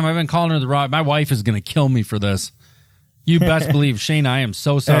 Damn, I've been calling her the wrong. My wife is gonna kill me for this. You best believe, Shayna, I am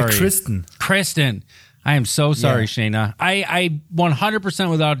so sorry. Kristen. I am so sorry, Shayna. I 100%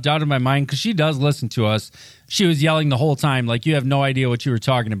 without a doubt in my mind, because she does listen to us. She was yelling the whole time, like you have no idea what you were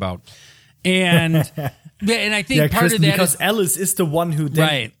talking about. And I think part Kristen, of that because is, Alice is the one who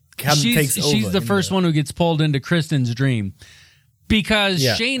then takes over. She's the first one who gets pulled into Kristen's dream. Because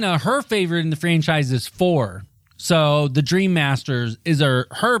Shayna, her favorite in the franchise is 4. So the Dream Masters is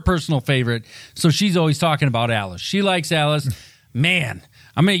her personal favorite. So she's always talking about Alice. She likes Alice. Man,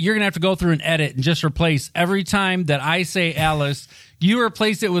 you're going to have to go through and edit and just replace every time that I say Alice, you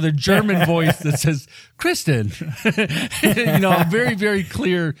replace it with a German voice that says Kristen. A very, very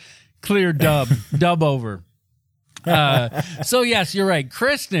clear dub over. So yes, you're right.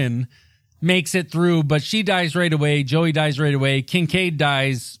 Kristen makes it through, but she dies right away. Joey dies right away. Kincaid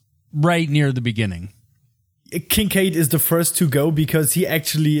dies right near the beginning. Kincaid is the first to go because he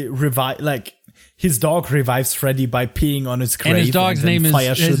actually his dog revives Freddy by peeing on his grave. And his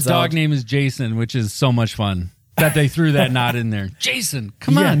dog name is Jason, which is so much fun that they threw that knot in there. Jason,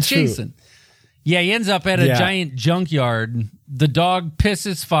 come on, true. Jason. Yeah, he ends up at a giant junkyard. The dog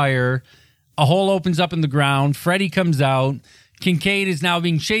pisses fire. A hole opens up in the ground. Freddy comes out. Kincaid is now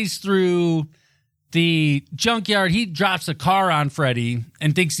being chased through the junkyard. He drops a car on Freddy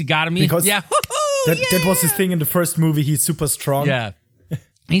and thinks he got him. That was his thing in the first movie. He's super strong. Yeah.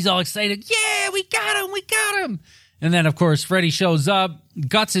 He's all excited. Yeah, we got him. And then, of course, Freddy shows up,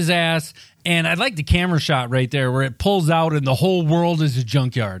 guts his ass, and I like the camera shot right there where it pulls out and the whole world is a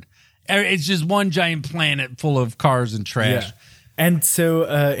junkyard. It's just one giant planet full of cars and trash. Yeah. And so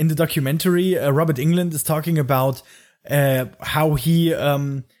in the documentary, Robert Englund is talking about how he,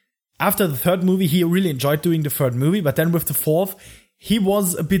 after the third movie, he really enjoyed doing the third movie, but then with the fourth, he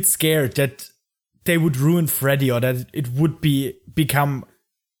was a bit scared that they would ruin Freddy or that it would become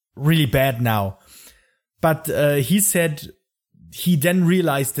really bad now. But he said he then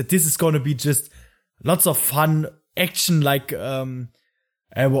realized that this is going to be just lots of fun action, like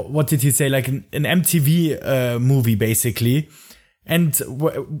what did he say? Like an MTV movie, basically.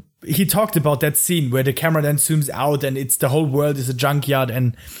 And he talked about that scene where the camera then zooms out and the whole world is a junkyard,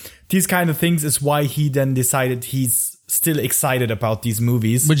 and these kind of things is why he then decided he's still excited about these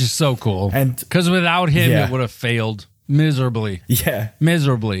movies, which is so cool. And because without him, it would have failed miserably. Yeah,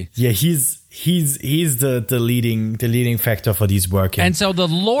 miserably. Yeah, he's the leading factor for these working. And so the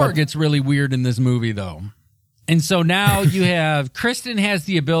lore gets really weird in this movie, though. And so now you have Kristen has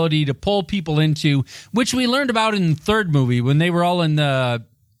the ability to pull people into, which we learned about in the third movie when they were all in the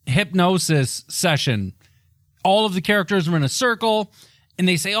hypnosis session. All of the characters were in a circle. And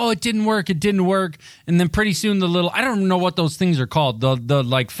they say, oh, it didn't work. And then pretty soon I don't know what those things are called. The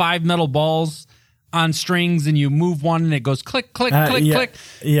like 5 metal balls on strings, and you move one and it goes click, click, click, click.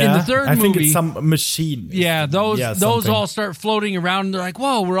 Yeah. In the third movie, I think it's some machine. Yeah, those all start floating around. And they're like,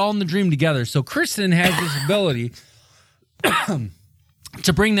 whoa, we're all in the dream together. So Kristen has this ability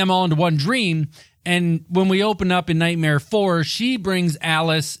to bring them all into one dream. And when we open up in Nightmare 4, she brings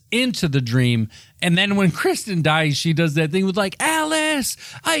Alice into the dream. And then when Kristen dies, she does that thing with like, Alice,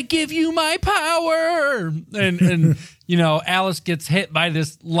 I give you my power. And Alice gets hit by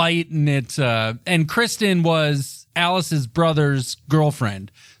this light, and Kristen was Alice's brother's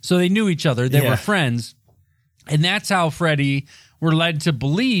girlfriend. So they knew each other. They were friends. And that's how Freddy, we're led to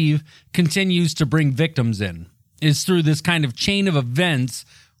believe, continues to bring victims in, is through this kind of chain of events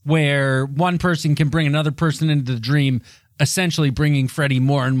where one person can bring another person into the dream, essentially bringing Freddy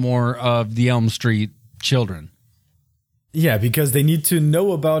more and more of the Elm Street children. Yeah, because they need to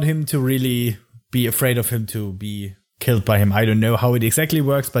know about him to really be afraid of him to be killed by him. I don't know how it exactly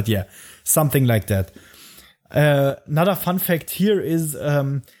works, but yeah, something like that. Another fun fact here is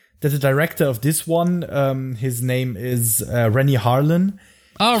that the director of this one, his name is Renny Harlin.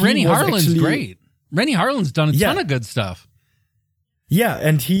 Oh, Renny Harlin's great. Renny Harlin's done a ton of good stuff. Yeah,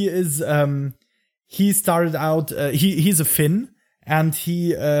 and he is, he started out, he's a Finn, and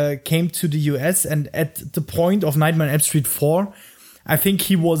he came to the US, and at the point of Nightmare on Elm Street 4, I think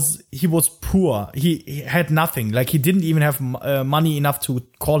he was poor. He had nothing. Like, he didn't even have money enough to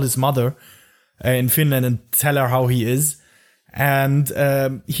call his mother in Finland and tell her how he is. And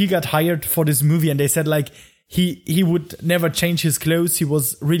he got hired for this movie, and they said, like, he would never change his clothes. He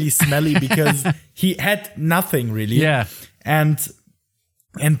was really smelly because he had nothing, really. Yeah. And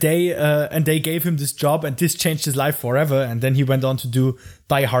they gave him this job, and this changed his life forever. And then he went on to do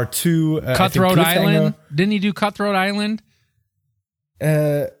Die Hard 2. Cutthroat Island? Didn't he do Cutthroat Island?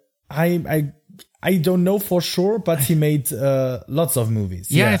 I don't know for sure, but he made lots of movies.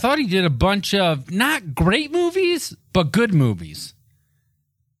 Yeah, I thought he did a bunch of not great movies, but good movies.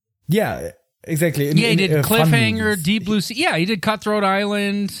 Yeah, exactly. Yeah, he did fun Cliffhanger, movies. Deep Blue Sea. Yeah, he did Cutthroat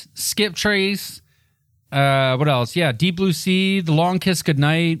Island, Skip Trace. What else? Yeah, Deep Blue Sea, The Long Kiss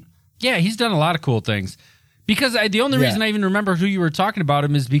Goodnight. Yeah, he's done a lot of cool things. Because the only reason I even remember who you were talking about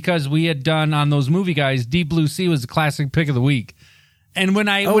him is because we had done on those movie guys, Deep Blue Sea was the classic pick of the week. And when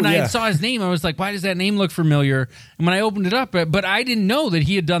I saw his name, I was like, why does that name look familiar? And when I opened it up, but I didn't know that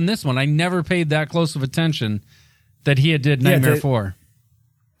he had done this one. I never paid that close of attention that he had did Nightmare 4.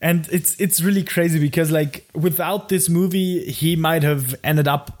 And it's really crazy because like without this movie, he might have ended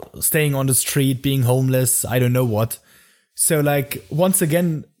up staying on the street, being homeless, I don't know what. So like once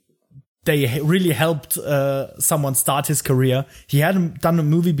again, they really helped someone start his career. He hadn't done a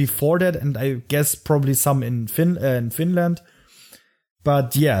movie before that, and I guess probably some in Finland.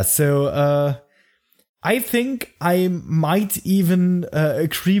 But yeah, so I think I might even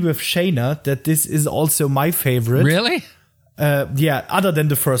agree with Shayna that this is also my favorite. Really? Yeah, other than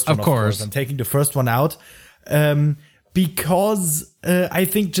the first one, of course. I'm taking the first one out. Because I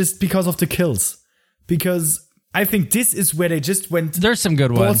think just because of the kills. Because I think this is where they just went. There's some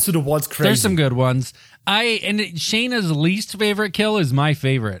good balls ones. to the walls crazy. There's some good ones. Shayna's least favorite kill is my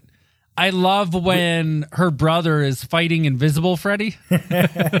favorite. I love when her brother is fighting Invisible Freddy.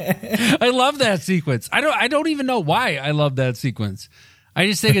 I love that sequence. I don't even know why I love that sequence. I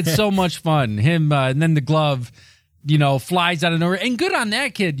just think it's so much fun. Him and then the glove, flies out of nowhere. And good on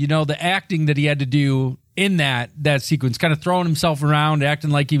that kid, the acting that he had to do in that sequence, kind of throwing himself around, acting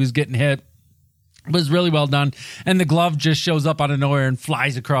like he was getting hit. Was really well done. And the glove just shows up out of nowhere and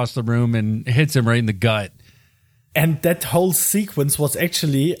flies across the room and hits him right in the gut. And that whole sequence was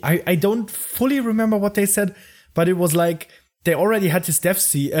actually, I don't fully remember what they said, but it was like they already had his death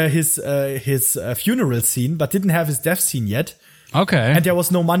scene, his funeral scene, but didn't have his death scene yet. Okay. And there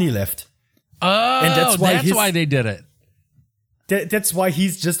was no money left. Oh, and that's why they did it. That's why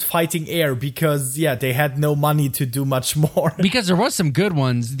he's just fighting air because, they had no money to do much more. Because there was some good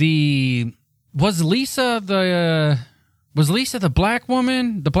ones. Was Lisa the black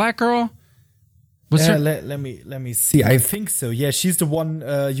woman, the black girl? Let me see. I think so. Yeah, she's the one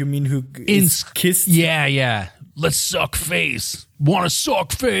you mean who is kissed? Yeah. Let's suck face. Want to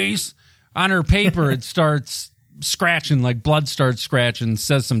suck face? On her paper, it starts scratching, like blood starts scratching,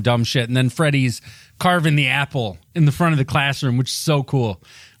 says some dumb shit. And then Freddy's carving the apple in the front of the classroom, which is so cool.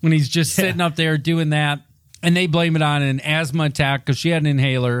 When he's just sitting up there doing that. And they blame it on an asthma attack because she had an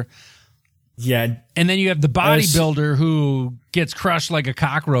inhaler. Yeah. And then you have the bodybuilder who gets crushed like a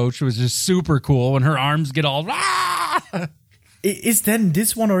cockroach, which is super cool, and her arms get all... Is then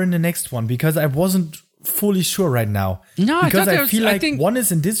this one or in the next one? Because I wasn't fully sure right now. No, because I feel like one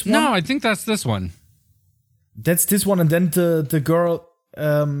is in this one. No, I think that's this one. That's this one, and then the girl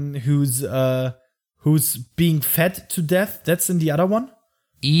who's being fed to death, that's in the other one?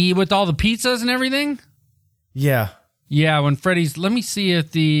 With all the pizzas and everything? Yeah. Yeah, when Freddy's... Let me see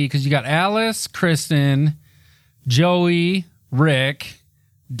if because you got Alice, Kristen, Joey, Rick,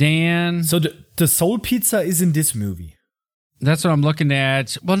 Dan... So the soul pizza is in this movie. That's what I'm looking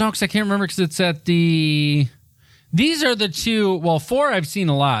at. Well, no, because I can't remember because it's at the... These are the two... Well, 4 I've seen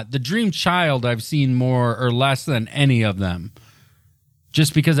a lot. The Dream Child I've seen more or less than any of them.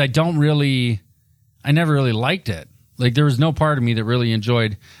 Just because I never really liked it. Like, there was no part of me that really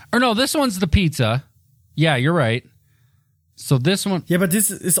enjoyed... Or no, this one's the pizza. Yeah, you're right. So this one... Yeah, but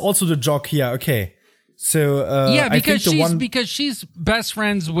this is also the jock here. Okay. So, yeah, because she's best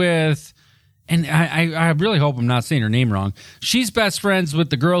friends with... And I really hope I'm not saying her name wrong. She's best friends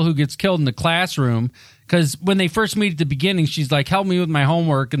with the girl who gets killed in the classroom. Because when they first meet at the beginning, she's like, help me with my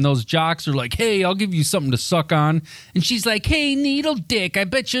homework. And those jocks are like, hey, I'll give you something to suck on. And she's like, hey, needle dick, I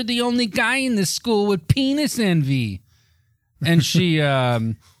bet you're the only guy in this school with penis envy. And she...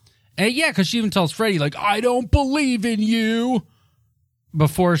 And yeah, because she even tells Freddy, like, I don't believe in you,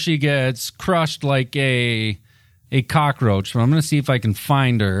 before she gets crushed like a cockroach. So I'm going to see if I can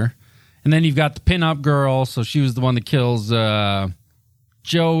find her. And then you've got the pinup girl. So she was the one that kills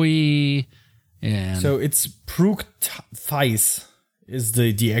Joey. And so it's Brooke Thies is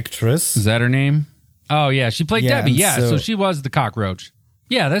the actress. Is that her name? Oh, yeah. She played Debbie. Yeah, so she was the cockroach.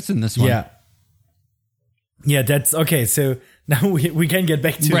 Yeah, that's in this one. Yeah, that's... Okay, so... Now we can get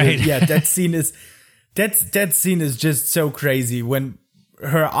back to right. That scene is that scene is just so crazy when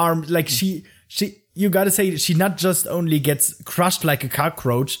her arm, like she you gotta say she not just only gets crushed like a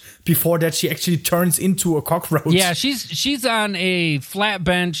cockroach, before that she actually turns into a cockroach. Yeah, she's on a flat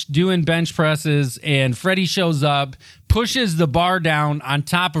bench doing bench presses, and Freddy shows up, pushes the bar down on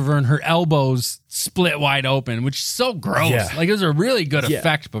top of her, and her elbows split wide open, which is so gross. Yeah. Like, it was a really good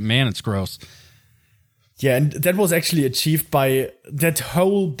effect, but man, it's gross. Yeah, and that was actually achieved by that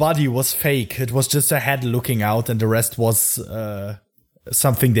whole body was fake. It was just a head looking out, and the rest was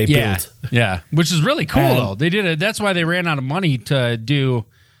something they built. Yeah, which is really cool though. They did it. That's why they ran out of money to do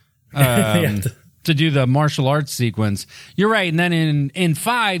to do the martial arts sequence. You're right. And then in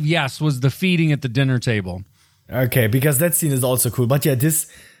 5, yes, was the feeding at the dinner table. Okay, because that scene is also cool. But yeah,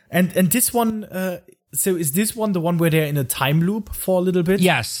 this and this one. So is this one the one where they're in a time loop for a little bit?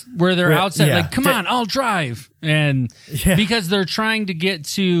 Yes, where they're outside, like, come on, I'll drive. And because they're trying to get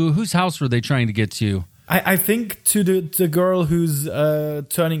to, whose house were they trying to get to? I think to the girl who's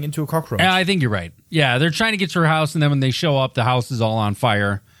turning into a cockroach. I think you're right. Yeah, they're trying to get to her house, and then when they show up, the house is all on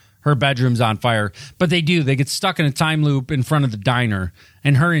fire. Her bedroom's on fire. But they get stuck in a time loop in front of the diner,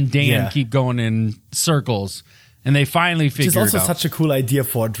 and her and Dan keep going in circles. And they finally figure it out. Which is also such a cool idea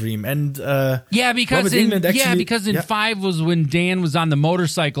for a dream. And because in 5 was when Dan was on the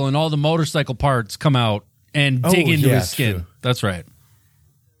motorcycle and all the motorcycle parts come out and dig into his skin. True. That's right.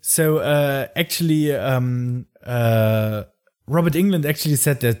 So actually, Robert Englund actually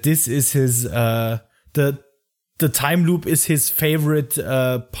said that this is his the time loop is his favorite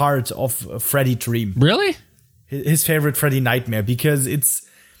part of Freddy Dream. Really? His favorite Freddy nightmare, because it's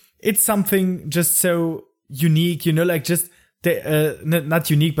something just so unique, like just not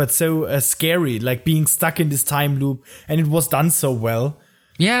unique, but so scary, like being stuck in this time loop, and it was done so well.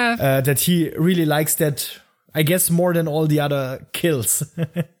 Yeah, that he really likes that, I guess, more than all the other kills.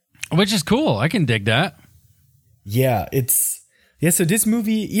 Which is cool. I can dig that. Yeah, so this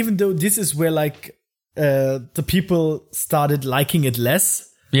movie, even though this is where like the people started liking it less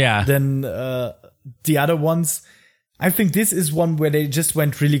than the other ones, I think this is one where they just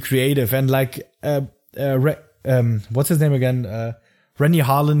went really creative, and like what's his name again? Rennie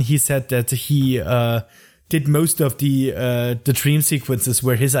Harlan. He said that he did most of the dream sequences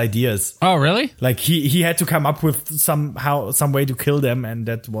were his ideas. Oh, really? Like he had to come up with some way to kill them, and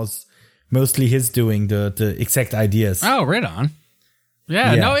that was mostly his doing, the exact ideas. Oh, right on.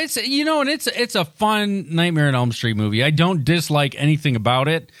 Yeah, no, it's and it's a fun Nightmare on Elm Street movie. I don't dislike anything about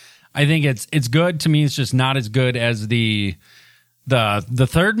it. I think it's good. To me, it's just not as good as the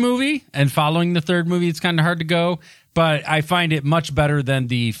third movie, and following the third movie, it's kind of hard to go, but I find it much better than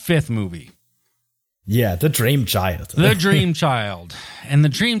the 5th movie. Yeah, The Dream Child. The Dream Child. And The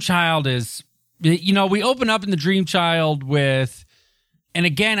Dream Child is, we open up in The Dream Child with, and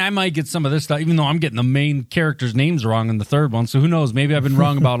again, I might get some of this stuff, even though I'm getting the main characters' names wrong in the third one, so who knows, maybe I've been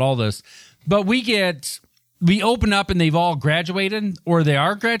wrong about all this. But we open up and they've all graduated, or they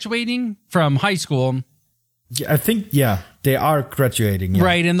are graduating from high school. I think, they are graduating. Yeah.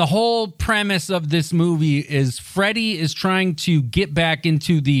 Right, and the whole premise of this movie is Freddy is trying to get back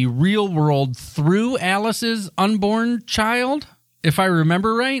into the real world through Alice's unborn child, if I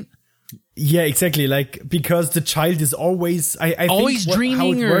remember right. Yeah, exactly. Like, because the child is always, I always think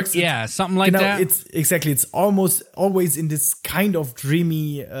dreaming, how it works, something like that. It's almost always in this kind of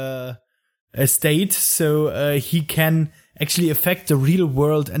dreamy state, so he can actually affect the real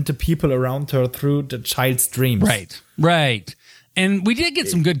world and the people around her through the child's dreams. Right. And we did get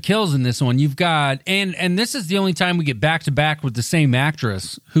some good kills in this one. You've got, and this is the only time we get back to back with the same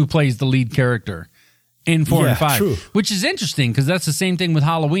actress who plays the lead character in 4 and 5, true. Which is interesting because that's the same thing with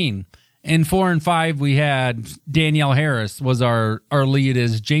Halloween. In 4 and 5, we had Danielle Harris was our lead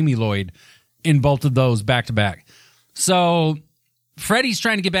as Jamie Lloyd in both of those back to back. So Freddy's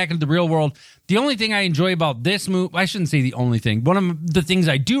trying to get back into the real world. The only thing I enjoy about this movie, I shouldn't say the only thing. One of the things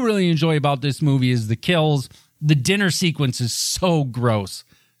I do really enjoy about this movie is the kills. The dinner sequence is so gross.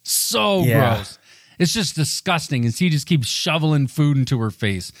 Gross. It's just disgusting as he just keeps shoveling food into her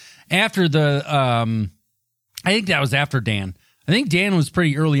face. After I think that was after Dan. I think Dan was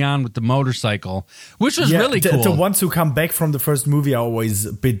pretty early on with the motorcycle, which was really cool. The ones who come back from the first movie are always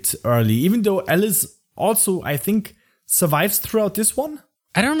a bit early, even though Alice also, I think, survives throughout this one.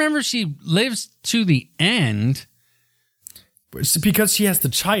 I don't remember if she lives to the end. It's because she has the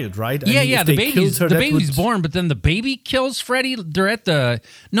child, right? Yeah, the baby's born, but then the baby kills Freddy. They're at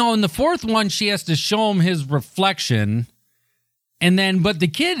in the fourth one, she has to show him his reflection. And then, but the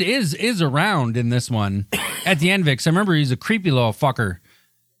kid is around in this one at the end of it, 'cause I remember he's a creepy little fucker.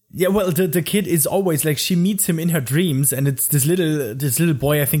 Yeah, well, the kid is always like, she meets him in her dreams, and it's this little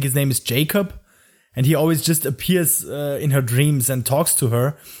boy, I think his name is Jacob. And he always just appears in her dreams and talks to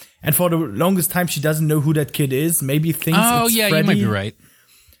her. And for the longest time, she doesn't know who that kid is. Maybe thinks it's Freddy. You might be right.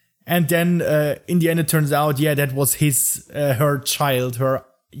 And then in the end, it turns out, that was her child, her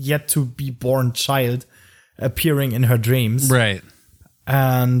yet to be born child, appearing in her dreams. Right.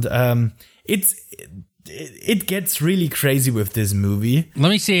 And it's it gets really crazy with this movie. Let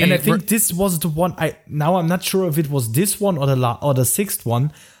me see. And I think this was the one. I'm not sure if it was this one or the sixth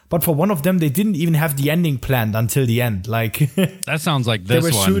one. But for one of them, they didn't even have the ending planned until the end. Like that sounds like this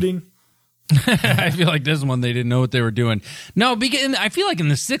one. They were shooting. I feel like this one they didn't know what they were doing. No, because I feel like in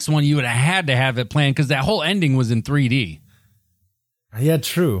the sixth one you would have had to have it planned because that whole ending was in 3D. Yeah,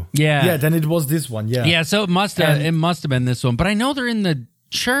 true. Yeah, then it was this one. Yeah. So it must have been this one. But I know they're in the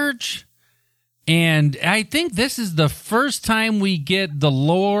church, and I think this is the first time we get the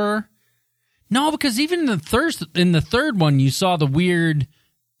lore. No, because even in the third one, you saw the weird.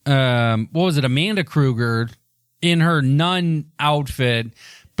 What was it? Amanda Kruger in her nun outfit.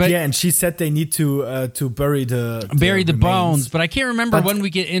 But yeah, and she said they need to bury the bones. But I can't remember when we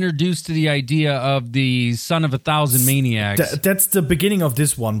get introduced to the idea of the son of 1,000 maniacs. That's the beginning of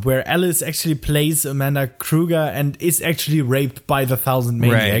this one, where Alice actually plays Amanda Kruger and is actually raped by the 1,000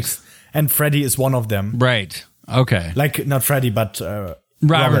 maniacs, and Freddy is one of them. Right. Okay. Like not Freddy, but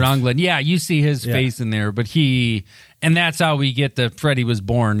Robert Englund. Yeah, you see his face in there, but and that's how we get that Freddy was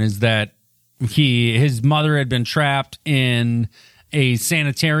born, is that his mother had been trapped in a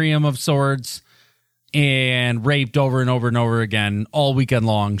sanitarium of sorts and raped over and over and over again all weekend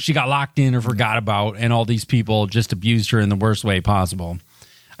long. She got locked in or forgot about, and all these people just abused her in the worst way possible.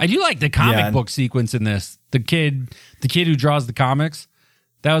 I do like the comic book sequence in this. The kid who draws the comics.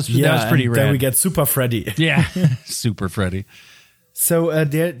 That was pretty rad. Then we get Super Freddy. Yeah, Super Freddy. So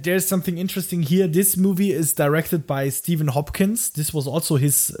there's something interesting here. This movie is directed by Stephen Hopkins. This was also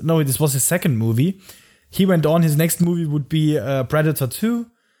this was his second movie. He went on, his next movie would be Predator 2.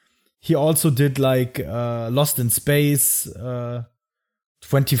 He also did like Lost in Space,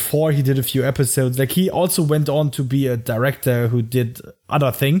 24. He did a few episodes. Like he also went on to be a director who did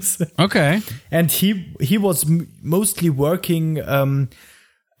other things. Okay. And he was mostly working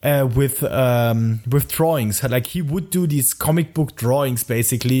with drawings. Like he would do these comic book drawings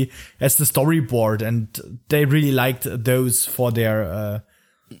basically as the storyboard, and they really liked those for their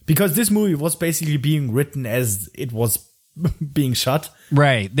because this movie was basically being written as it was being shot.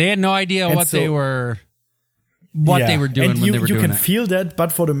 Right. They had no idea what they were doing and when they were doing it. You can feel that, but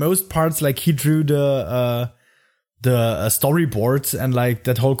for the most parts, like he drew the storyboards, and like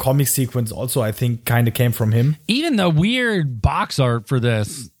that whole comic sequence also, I think, kind of came from him. Even the weird box art for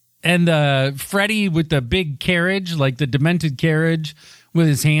this, and the Freddy with the big carriage, like the demented carriage with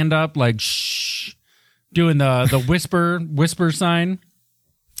his hand up, like shh, doing the whisper sign.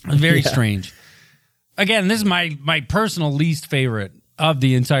 Very strange. Again, this is my personal least favorite of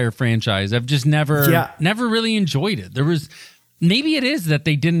the entire franchise. I've just never really enjoyed it. Maybe it is that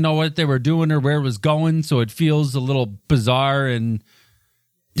they didn't know what they were doing or where it was going, so it feels a little bizarre and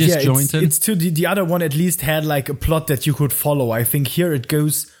disjointed. Yeah, it's too, the other one at least had like a plot that you could follow. I think here it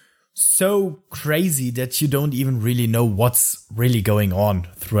goes so crazy that you don't even really know what's really going on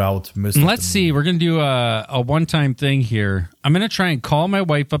throughout most of Let's see. We're going to do a one-time thing here. I'm going to try and call my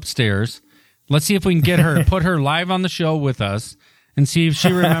wife upstairs. Let's see if we can get her, put her live on the show with us, and see if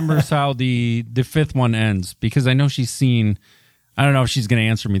she remembers how the fifth one ends, because I know she's seen... I don't know if she's going to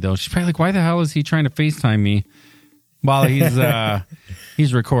answer me, though. She's probably like, why the hell is he trying to FaceTime me while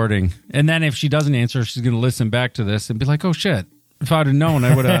he's recording? And then if she doesn't answer, she's going to listen back to this and be like, oh, shit. If I'd have known,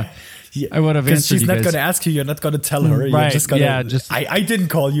 I would have answered you. She's not going to ask you. You're not going to tell her. Right. You're just going to, I didn't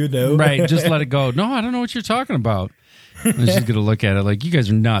call you, no. Right. Just let it go. No, I don't know what you're talking about. And she's going to look at it like, you guys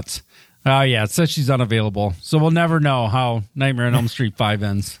are nuts. Oh, yeah. It says she's unavailable. So we'll never know how Nightmare on Elm Street 5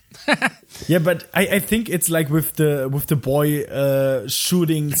 ends. Yeah, but I think it's like with the boy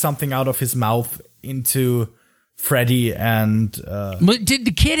shooting something out of his mouth into Freddy and... But did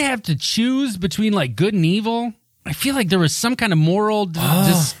the kid have to choose between like good and evil? I feel like there was some kind of moral...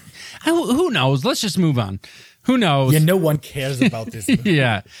 who knows? Let's just move on. Who knows? Yeah, no one cares about this movie.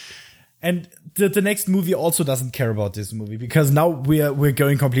 Yeah. And the next movie also doesn't care about this movie, because now we're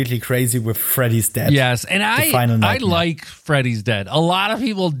going completely crazy with Freddy's Dead. Yes, and I like Freddy's Dead. A lot of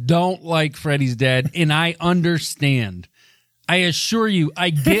people don't like Freddy's Dead, and I understand. I assure you, I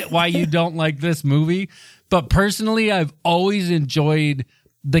get why you don't like this movie, but personally, I've always enjoyed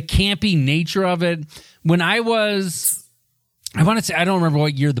the campy nature of it. When I want to say, I don't remember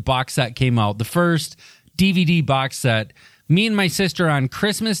what year the box set came out, the first DVD box set. Me and my sister on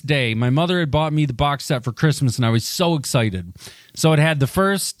Christmas Day, my mother had bought me the box set for Christmas, and I was so excited. So it had the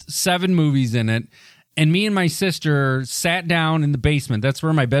first 7 movies in it, and me and my sister sat down in the basement. That's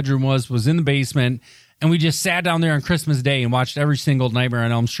where my bedroom was in the basement, and we just sat down there on Christmas Day and watched every single Nightmare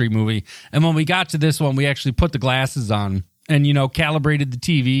on Elm Street movie. And when we got to this one, we actually put the glasses on and, calibrated the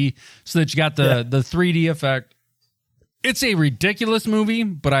TV so that you got the 3D effect. It's a ridiculous movie,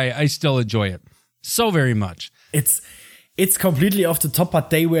 but I still enjoy it. So very much. It's completely off the top, but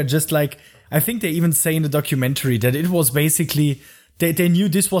they were just like, I think they even say in the documentary that it was basically, they knew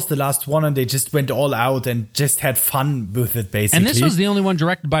this was the last one and they just went all out and just had fun with it, basically. And this was the only one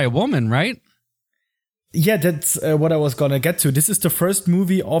directed by a woman, right? Yeah, that's what I was gonna get to. This is the first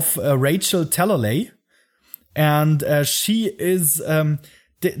movie of Rachel Talalay. And she is,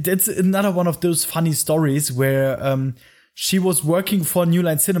 that's another one of those funny stories where she was working for New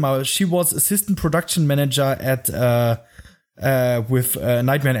Line Cinema. She was assistant production manager at with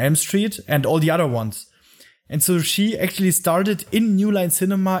Nightmare on Elm Street and all the other ones. And so she actually started in New Line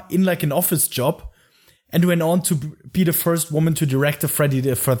Cinema in like an office job and went on to be the first woman to direct a Friday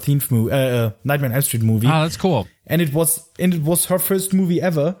the 13th movie, Nightmare on Elm Street movie. Oh, that's cool. And it was her first movie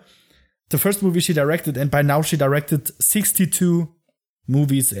ever. The first movie she directed, and by now she directed 62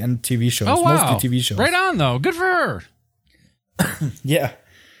 movies and TV shows. Oh, wow. Mostly TV shows. Right on, though. Good for her. Yeah.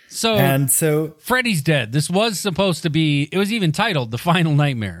 So Freddy's dead. This was supposed to be, it was even titled The Final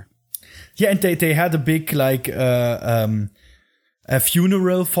Nightmare. Yeah, and they had a big, like, a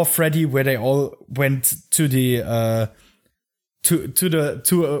funeral for Freddy where they all went to the,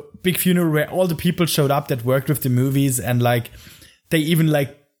 to a big funeral where all the people showed up that worked with the movies, and like, they even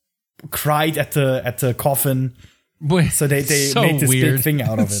like cried at the coffin. So they so made this weird. Big thing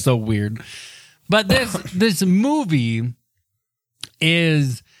out of it. So weird. But this movie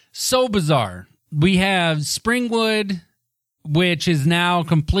is so bizarre. We have Springwood, which is now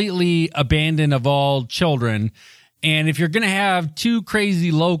completely abandoned of all children. And if you're going to have two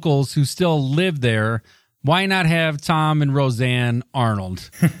crazy locals who still live there, why not have Tom and Roseanne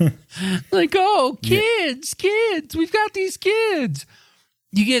Arnold? Like, oh, kids, we've got these kids.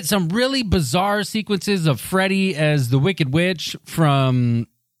 You get some really bizarre sequences of Freddy as the Wicked Witch from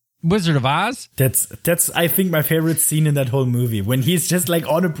Wizard of Oz. That's I think my favorite scene in that whole movie, when he's just like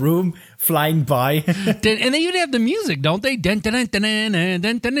on a broom flying by. And they even have the music, don't they?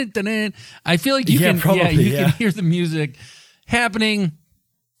 I feel like you can hear the music happening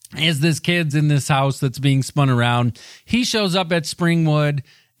as this kid's in this house that's being spun around. He shows up at Springwood,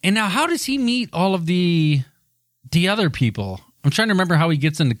 and now how does he meet all of the other people? I'm trying to remember how he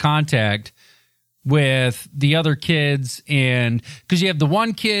gets into contact with the other kids, and because you have the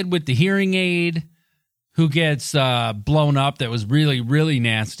one kid with the hearing aid who gets blown up that was really, really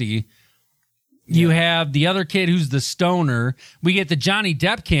nasty. You have the other kid who's the stoner. We get the Johnny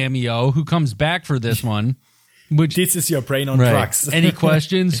Depp cameo who comes back for this one. Which, this is your brain on drugs. Any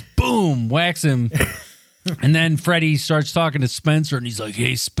questions? Boom, whacks him. And then Freddy starts talking to Spencer, and he's like,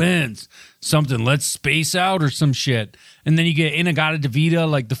 hey, Spence, something, let's space out or some shit. And then you get In-A-Gadda-Da-Vida,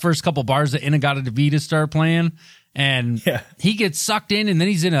 like the first couple bars that In-A-Gadda-Da-Vida start playing, and he gets sucked in, and then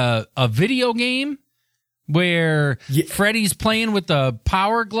he's in a video game where Freddy's playing with the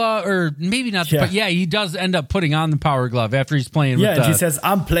power glove, or maybe not, but he does end up putting on the power glove after he's playing with and he says,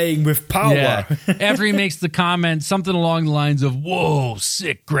 I'm playing with power. Yeah. After he makes the comment, something along the lines of, whoa,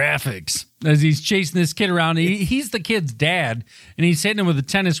 sick graphics, as he's chasing this kid around. He's the kid's dad, and he's hitting him with a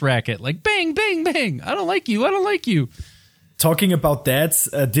tennis racket, like, bang, bang, bang, I don't like you. Talking about dads,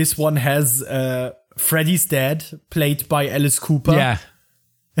 this one has Freddy's dad, played by Alice Cooper. Yeah.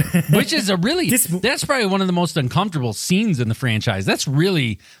 Which is that's probably one of the most uncomfortable scenes in the franchise. That's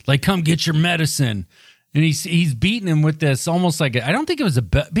really like, come get your medicine. And he's beating him with this almost like I don't think it was a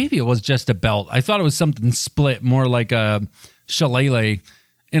belt. Maybe it was just a belt. I thought it was something split, more like a shillelagh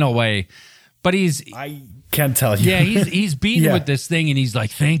in a way. But I can't tell you. Yeah, he's beating him with this thing, and he's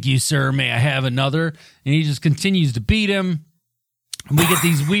like, thank you, sir. May I have another? And he just continues to beat him. We get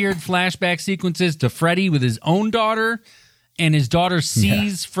these weird flashback sequences to Freddy with his own daughter. And his daughter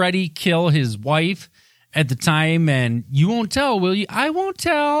sees Freddy kill his wife at the time, and you won't tell, will you? I won't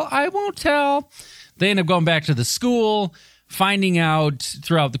tell. They end up going back to the school, finding out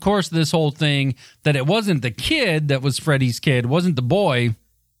throughout the course of this whole thing that it wasn't the kid that was Freddy's kid, it wasn't the boy.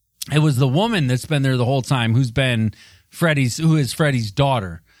 It was the woman that's been there the whole time, who is Freddy's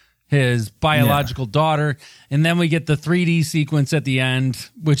daughter, his biological daughter. And then we get the 3D sequence at the end,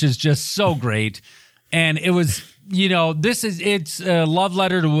 which is just so great. And it was, it's a love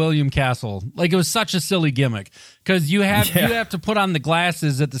letter to William Castle. Like, it was such a silly gimmick because you have to put on the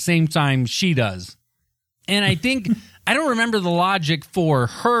glasses at the same time she does. And I think, I don't remember the logic for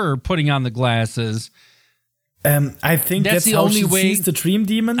her putting on the glasses. I think that's the only way she sees the dream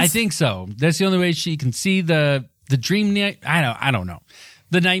demons. I think so. That's the only way she can see the dream. I don't know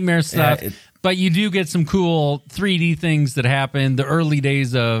the nightmare stuff. But you do get some cool 3D things that happen. The early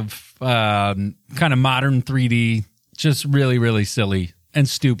days of kind of modern 3D, just really, really silly and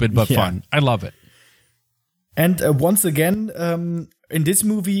stupid, but fun. I love it. And once again, in this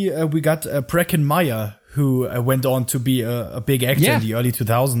movie, we got Breckin Meyer, who went on to be a big actor in the early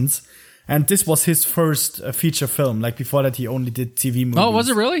 2000s. And this was his first feature film. Like before that, he only did TV movies. Oh, was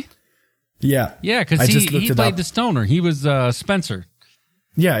it really? Yeah. Yeah, because he played the stoner. He was Spencer.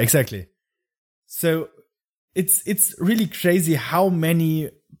 Yeah, exactly. So it's really crazy how many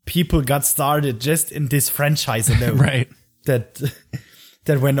people got started just in this franchise alone. Right. That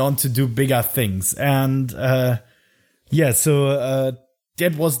went on to do bigger things. And so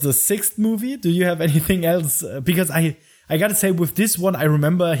that was the 6th movie. Do you have anything else? Because I gotta say, with this one, I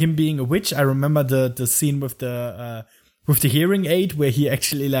remember him being a witch. I remember the scene with the hearing aid where he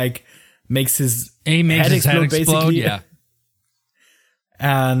actually like makes his head explode, basically. Yeah.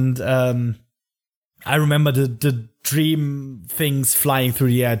 And I remember the dream things flying through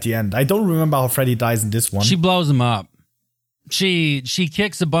the air at the end. I don't remember how Freddy dies in this one. She blows him up. She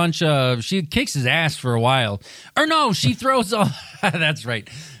kicks she kicks his ass for a while. Or no, she throws that's right.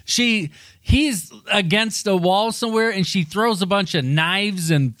 He's against a wall somewhere and she throws a bunch of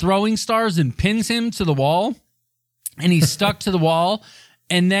knives and throwing stars and pins him to the wall. And he's stuck to the wall.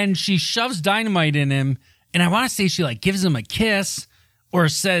 And then she shoves dynamite in him. And I want to say she like gives him a kiss or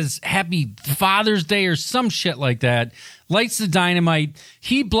says Happy Father's Day or some shit like that. Lights the dynamite.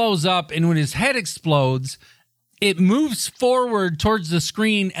 He blows up. And when his head explodes, it moves forward towards the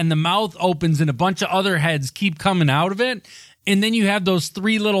screen and the mouth opens and a bunch of other heads keep coming out of it. And then you have those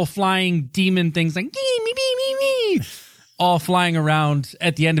 3 little flying demon things like me, all flying around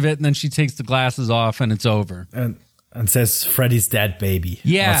at the end of it. And then she takes the glasses off and it's over. And says Freddy's dead baby.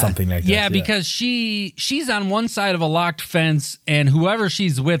 Yeah. Or something like that. Yeah, because she's on one side of a locked fence and whoever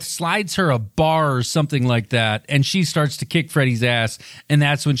she's with slides her a bar or something like that. And she starts to kick Freddy's ass. And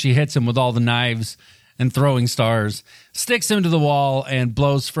that's when she hits him with all the knives and throwing stars, sticks him to the wall and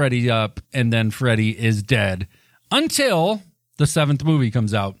blows Freddy up. And then Freddy is dead until the 7th movie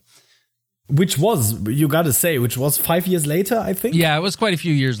comes out. Which was 5 years later, I think. Yeah, it was quite a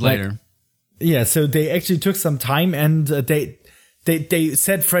few years later. Yeah, so they actually took some time and they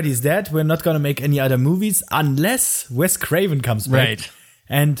said Freddy's dead. We're not going to make any other movies unless Wes Craven comes back. Right.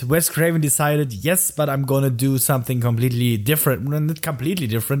 And Wes Craven decided, yes, but I'm going to do something completely different. Well, not completely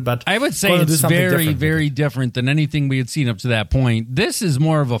different, but I would say it's very, very different than anything we had seen up to that point. This is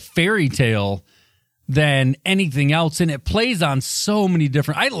more of a fairy tale than anything else, and it plays on so many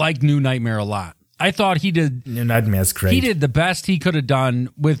different... I like New Nightmare a lot. I thought he did... New Nightmare's great. He did the best he could have done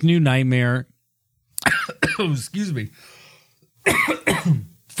with New Nightmare. Excuse me.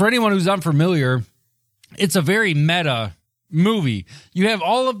 For anyone who's unfamiliar, it's a very meta movie. You have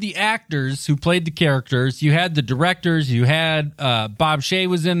all of the actors who played the characters. You had the directors. You had Bob Shea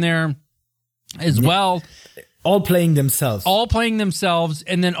was in there as well. All playing themselves.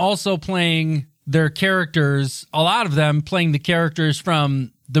 And then also playing their characters, a lot of them playing the characters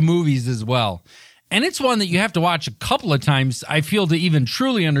from the movies as well. And it's one that you have to watch a couple of times, I feel, to even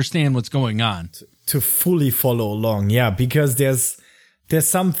truly understand what's going on. To fully follow along, yeah, because there's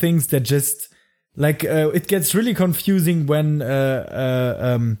some things that just, like, it gets really confusing when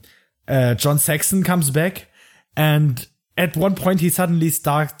John Saxon comes back, and at one point he suddenly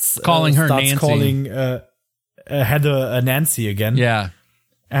starts calling her Nancy. Calling Heather Nancy again. Yeah.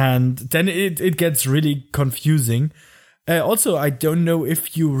 And then it gets really confusing. Also, I don't know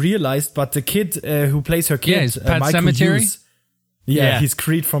if you realized, but the kid who plays her kid, he's Pet Michael Sematary? Hughes, he's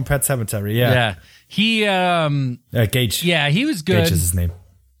Creed from Pet Sematary. Yeah. He Gage. Yeah, he was good. Gage is his name.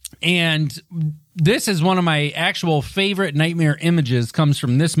 And this is one of my actual favorite nightmare images comes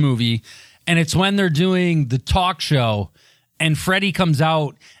from this movie, and it's when they're doing the talk show and Freddy comes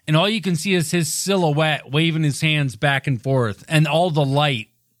out and all you can see is his silhouette waving his hands back and forth, and all the light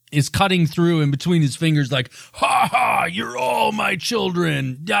is cutting through in between his fingers like, ha ha, you're all my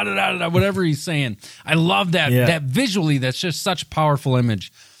children, da da da da, whatever he's saying. I love that. Yeah. That visually, that's just such a powerful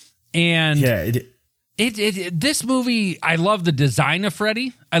image. And this movie, I love the design of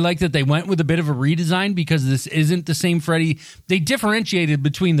Freddy. I like that they went with a bit of a redesign because this isn't the same Freddy. They differentiated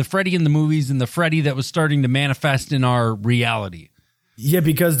between the Freddy in the movies and the Freddy that was starting to manifest in our reality. Yeah,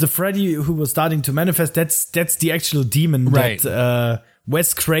 because the Freddy who was starting to manifest, that's the actual demon that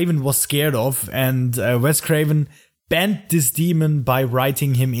Wes Craven was scared of, and Wes Craven banned this demon by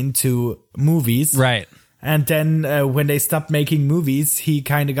writing him into movies. Right. And then when they stopped making movies, he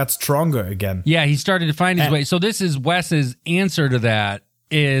kind of got stronger again. Yeah, he started to find his way. So this is Wes's answer to that,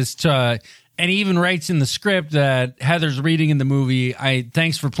 is to, and he even writes in the script that Heather's reading in the movie,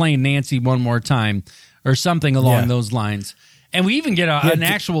 thanks for playing Nancy one more time, or something along those lines. And we even get an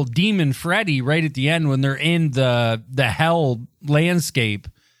actual demon Freddy right at the end when they're in the hell landscape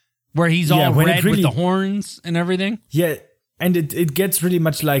where he's all red with the horns and everything. Yeah. and it gets really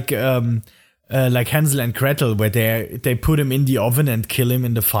much like Hansel and Gretel, where they put him in the oven and kill him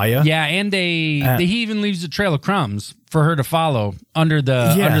in the fire. Yeah, and he even leaves a trail of crumbs for her to follow under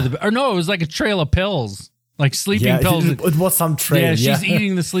the or no, it was like a trail of pills. Like sleeping pills. It was some trail. Yeah, she's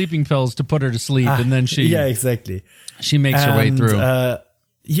eating the sleeping pills to put her to sleep, and then she exactly. She makes her way through.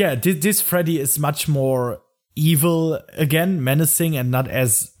 This Freddy is much more evil again, menacing, and not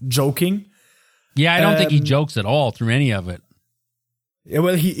as joking. Yeah, I don't think he jokes at all through any of it. Yeah,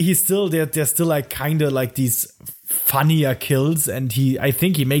 well, he's still there. There's still like kind of like these funnier kills, and I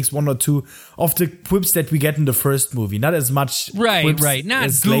think he makes one or two of the quips that we get in the first movie. Not as much, right, not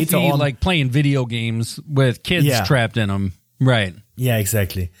as goofy later on. Like playing video games with kids trapped in them, right? Yeah,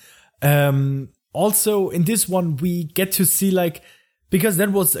 exactly. Also, in this one, we get to see like, because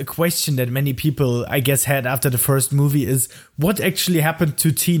that was a question that many people, I guess, had after the first movie is what actually happened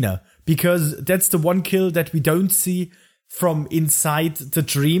to Tina, because that's the one kill that we don't see from inside the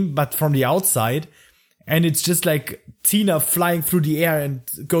dream, but from the outside. And it's just like Tina flying through the air and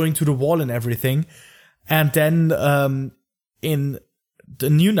going to the wall and everything. And then in the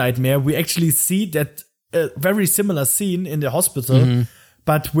new Nightmare, we actually see that very similar scene in the hospital,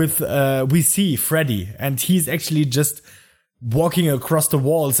 but with we see Freddy, and he's actually just walking across the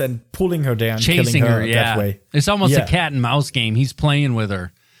walls and pulling her down, chasing killing her yeah. that way. It's almost a cat and mouse game. He's playing with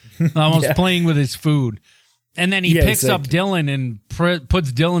her, almost playing with his food. And then he picks up Dylan and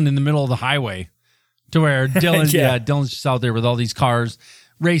puts Dylan in the middle of the highway to where Dylan, Dylan's just out there with all these cars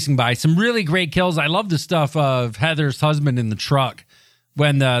racing by. Some really great kills. I love the stuff of Heather's husband in the truck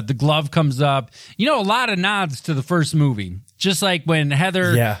when the glove comes up. You know, a lot of nods to the first movie. Just like when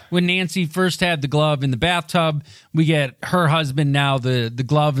when Nancy first had the glove in the bathtub, we get her husband now, the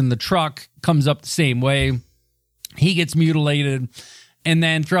glove in the truck comes up the same way. He gets mutilated. And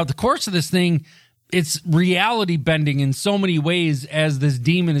then throughout the course of this thing, it's reality bending in so many ways as this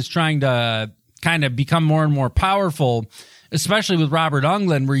demon is trying to kind of become more and more powerful, especially with Robert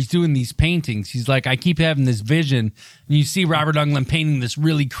Englund, where he's doing these paintings. He's like, I keep having this vision. And you see Robert Englund painting this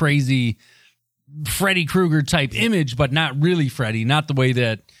really crazy Freddy Krueger type image, but not really Freddy, not the way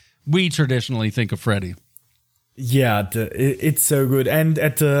that we traditionally think of Freddy. Yeah, it's so good. And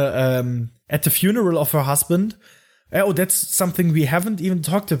at the funeral of her husband, oh, that's something we haven't even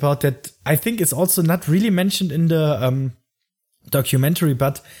talked about that I think is also not really mentioned in the documentary,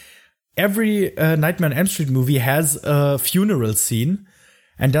 but every Nightmare on Elm Street movie has a funeral scene.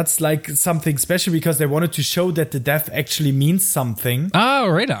 And that's like something special because they wanted to show that the death actually means something. Oh,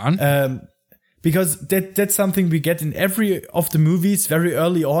 right on. Because that's something we get in every of the movies very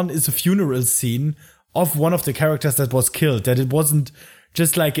early on is a funeral scene of one of the characters that was killed. That it wasn't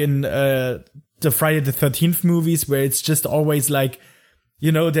just like in the Friday the 13th movies where it's just always like,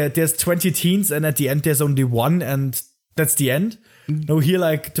 you know, there's 20 teens and at the end there's only one and that's the end. No, here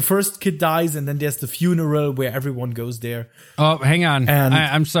like the first kid dies and then there's the funeral where everyone goes there. Oh, hang on. And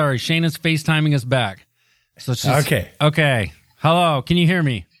I'm sorry. Shayna's FaceTiming us back. So okay. Hello. Can you hear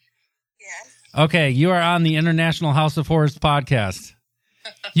me? Yes. Okay. You are on the International House of Horrors podcast.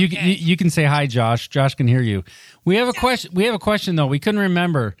 You can say hi, Josh. Josh can hear you. We have a question. We have a question though. We couldn't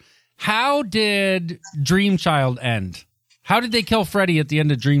remember. How did Dream Child end? How did they kill Freddy at the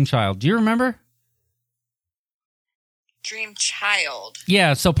end of Dream Child? Do you remember? Dream Child.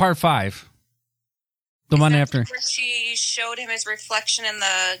 Yeah, so part 5. The one after. Where she showed him his reflection in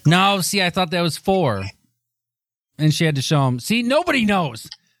the... No, see, I thought that was 4. And she had to show him. See, nobody knows.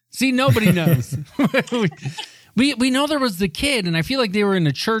 We know there was the kid, and I feel like they were in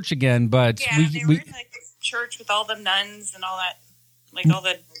a church again, but... Yeah, they were in like this church with all the nuns and all that. Like all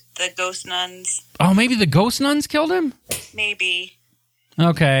the ghost nuns. Oh, maybe the ghost nuns killed him? Maybe.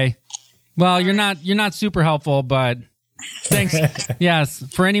 Okay. Well, you're not super helpful, but... Thanks. Yes,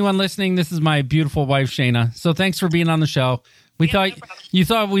 for anyone listening, this is my beautiful wife Shayna. So thanks for being on the show. We thought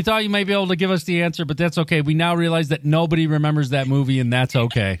you might be able to give us the answer, but that's okay. We now realize that nobody remembers that movie, and that's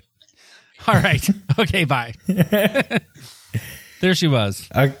okay. All right. Okay. Bye. There she was.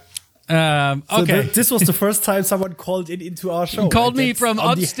 Okay. So this was the first time someone called into our show. Called me from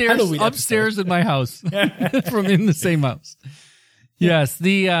upstairs in my house, from in the same house. Yes,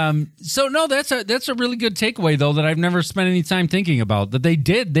 so no, that's a really good takeaway though that I've never spent any time thinking about. That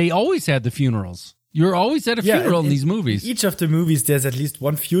they always had the funerals. You're always at a funeral in these movies. Each of the movies, there's at least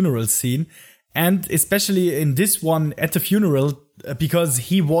one funeral scene, and especially in this one at the funeral, because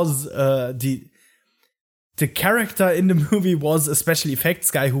he was the character in the movie was a special effects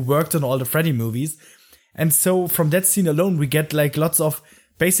guy who worked on all the Freddy movies, and so from that scene alone, we get like lots of.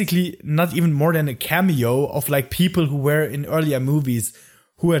 Basically, not even more than a cameo of like people who were in earlier movies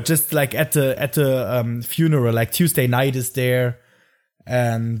who are just like at the funeral. Like Tuesday Knight is there,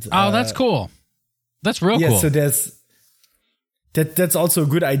 and that's cool. That's real cool. So that's also a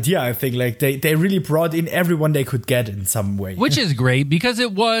good idea. I think like they really brought in everyone they could get in some way, which is great because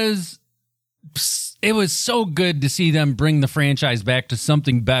it was so good to see them bring the franchise back to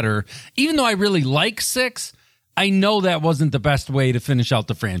something better. Even though I really like 6, I know that wasn't the best way to finish out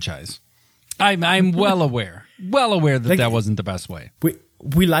the franchise. I'm well aware that like, that wasn't the best way.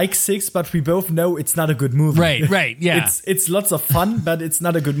 We like 6, but we both know it's not a good movie. Right, yeah. It's lots of fun, but it's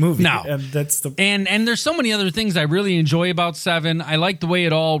not a good movie. No. And that's the and there's so many other things I really enjoy about 7. I like the way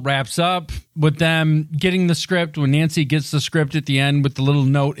it all wraps up with them getting the script, when Nancy gets the script at the end with the little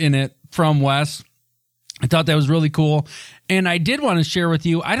note in it from Wes. I thought that was really cool. And I did want to share with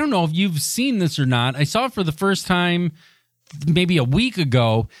you, I don't know if you've seen this or not. I saw it for the first time maybe a week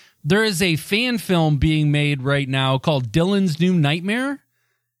ago. There is a fan film being made right now called Dylan's New Nightmare.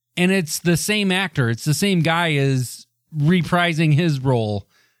 And it's the same actor. It's the same guy as reprising his role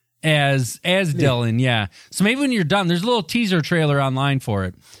as Dylan. Yeah. So maybe when you're done, there's a little teaser trailer online for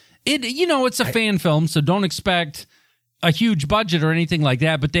it. It's a fan film, so don't expect a huge budget or anything like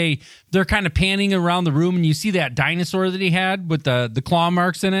that. But they're kind of panning around the room, and you see that dinosaur that he had with the claw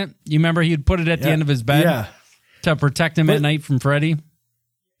marks in it. You remember he'd put it at the end of his bed to protect him at night from Freddy.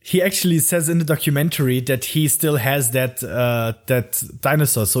 He actually says in the documentary that he still has that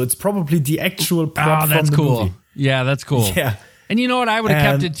dinosaur, so it's probably the actual prop that's from the cool. movie. Yeah, that's cool. Yeah. And you know what? I would have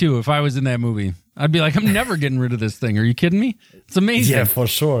kept it too if I was in that movie. I'd be like, I'm never getting rid of this thing. Are you kidding me? It's amazing. Yeah, for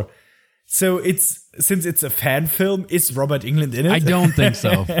sure. So since it's a fan film, is Robert Englund in it? I don't think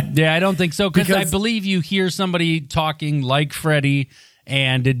so. Yeah, I don't think so because I believe you hear somebody talking like Freddy,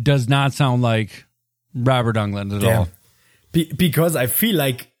 and it does not sound like Robert Englund at all. Because I feel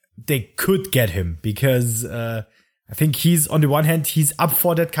like they could get him because I think he's, on the one hand, he's up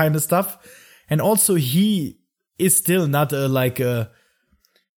for that kind of stuff. And also he is still not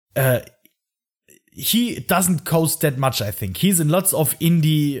he doesn't coast that much, I think. He's in lots of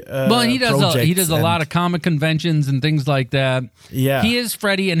indie he does a lot of comic conventions and things like that. Yeah. He is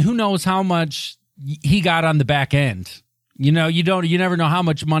Freddy, and who knows how much he got on the back end. You never know how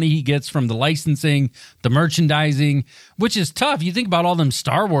much money he gets from the licensing, the merchandising, which is tough. You think about all them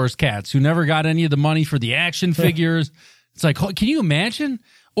Star Wars cats who never got any of the money for the action figures. It's like, can you imagine?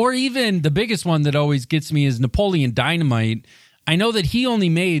 Or even the biggest one that always gets me is Napoleon Dynamite. I know that he only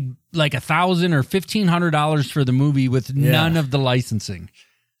made like $1,000 or $1,500 for the movie with none of the licensing,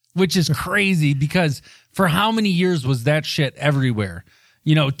 which is crazy because for how many years was that shit everywhere?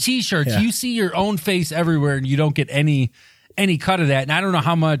 T-shirts, you see your own face everywhere and you don't get any cut of that. And I don't know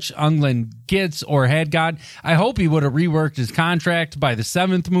how much Englund gets or had got. I hope he would have reworked his contract by the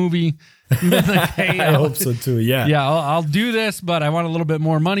 7th movie. Like, hey, I hope so too, yeah. Yeah, I'll do this, but I want a little bit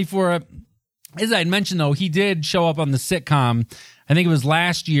more money for it. As I had mentioned, though, he did show up on the sitcom. I think it was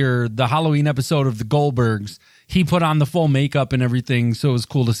last year, the Halloween episode of The Goldbergs. He put on the full makeup and everything, so it was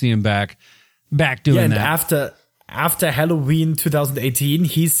cool to see him back doing that. After Halloween 2018,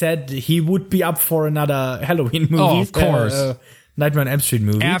 he said he would be up for another Halloween movie. Oh, of course. Nightmare on Elm Street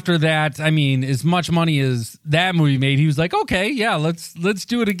movie. After that, I mean, as much money as that movie made, he was like, okay, yeah, let's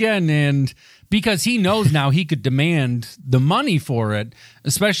do it again. And because he knows now he could demand the money for it,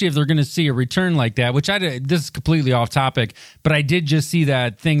 especially if they're going to see a return like that, which this is completely off topic, but I did just see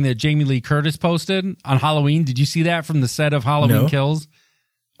that thing that Jamie Lee Curtis posted on Halloween. Did you see that from the set of Halloween Kills?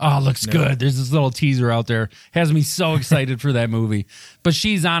 Oh, looks good. There's this little teaser out there. Has me so excited for that movie. But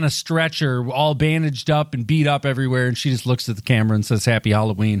she's on a stretcher, all bandaged up and beat up everywhere, and she just looks at the camera and says, Happy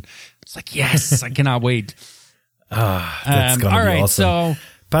Halloween. It's like, yes, I cannot wait. That's going to be awesome.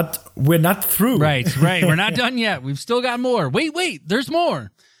 But we're not through. Right. We're not done yet. We've still got more. Wait, there's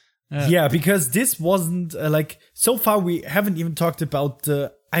more. Yeah, because this wasn't, so far we haven't even talked about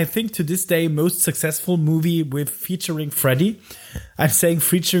I think to this day, most successful movie with featuring Freddy. I'm saying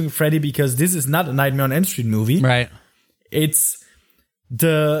featuring Freddy because this is not a Nightmare on Elm Street movie. Right. It's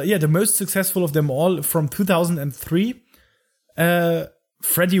the most successful of them all from 2003.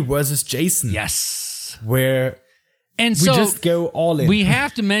 Freddy versus Jason. Yes. Where we just go all in. We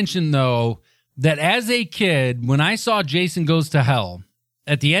have to mention, though, that as a kid, when I saw Jason Goes to Hell,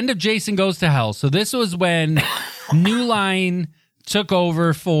 at the end of Jason Goes to Hell, so this was when New Line took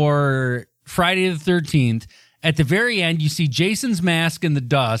over for Friday the 13th. At the very end, you see Jason's mask in the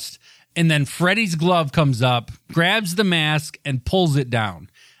dust, and then Freddy's glove comes up, grabs the mask, and pulls it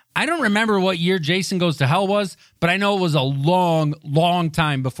down. I don't remember what year Jason Goes to Hell was, but I know it was a long, long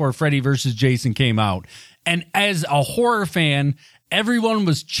time before Freddy versus Jason came out. And as a horror fan, everyone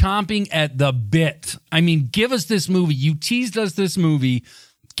was chomping at the bit. I mean, give us this movie. You teased us this movie.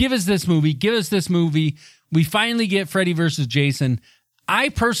 give us this movie. Give us this movie. We finally get Freddy versus Jason. I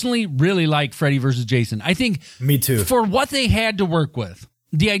personally really like Freddy versus Jason. I think Me too. for what they had to work with,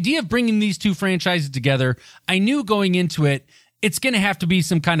 the idea of bringing these two franchises together, I knew going into it, it's going to have to be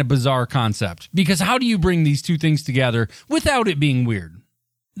some kind of bizarre concept. Because how do you bring these two things together without it being weird?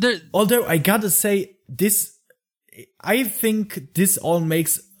 Although I gotta say, I think this all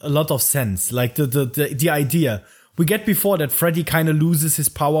makes a lot of sense. Like the idea we get before that Freddy kind of loses his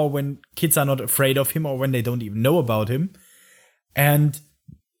power when kids are not afraid of him or when they don't even know about him. And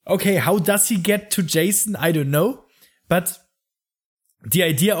okay, how does he get to Jason? I don't know. But the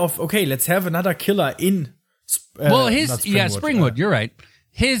idea of, okay, let's have another killer in Springwood, you're right.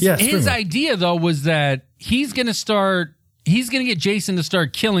 His idea though was that he's going to get Jason to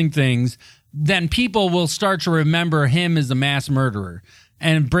start killing things, then people will start to remember him as a mass murderer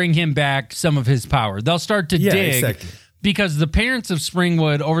and bring him back some of his power. They'll start to dig because the parents of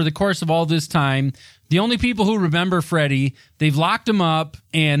Springwood, over the course of all this time, the only people who remember Freddy, they've locked him up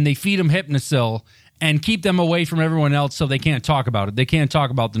and they feed him Hypnosil and keep them away from everyone else so they can't talk about it. They can't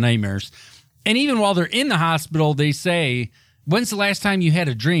talk about the nightmares. And even while they're in the hospital, they say, when's the last time you had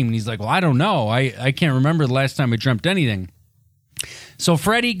a dream? And he's like, well, I don't know. I can't remember the last time I dreamt anything. So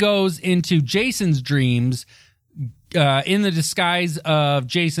Freddy goes into Jason's dreams in the disguise of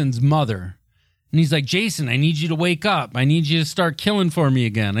Jason's mother. And he's like, Jason, I need you to wake up. I need you to start killing for me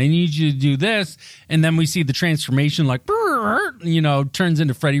again. I need you to do this. And then we see the transformation like, turns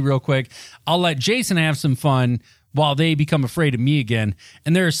into Freddy real quick. I'll let Jason have some fun while they become afraid of me again.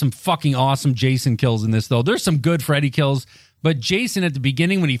 And there are some fucking awesome Jason kills in this, though. There's some good Freddy kills. But Jason at the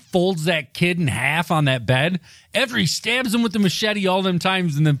beginning, when he folds that kid in half on that bed, after he stabs him with the machete all them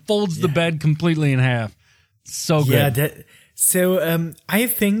times and then folds the bed completely in half. So good. I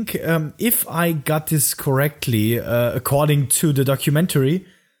think if I got this correctly, according to the documentary,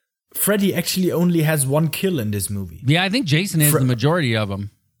 Freddy actually only has one kill in this movie. Yeah, I think Jason has the majority of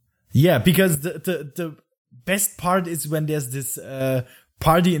them. Yeah, because the best part is when there's this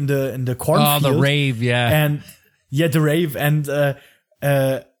party in the cornfield. Oh, the rave, yeah. And the rave, and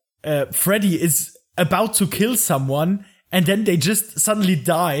Freddy is about to kill someone, and then they just suddenly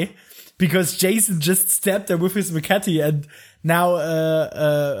die because Jason just stabbed them with his machete, and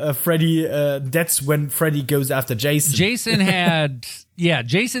now Freddy, that's when Freddy goes after Jason. Jason's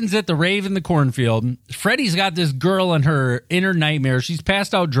at the rave in the cornfield. Freddy's got this girl in her nightmare. She's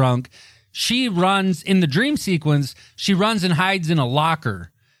passed out drunk. She runs in the dream sequence. She runs and hides in a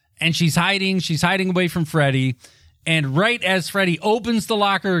locker, and she's hiding away from Freddy. And right as Freddy opens the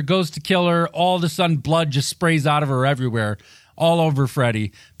locker, goes to kill her, all of a sudden blood just sprays out of her everywhere, all over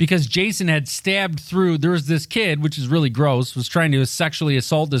Freddy. Because Jason had stabbed through, there was this kid, which is really gross, was trying to sexually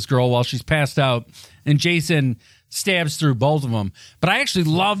assault this girl while she's passed out. And Jason stabs through both of them. But I actually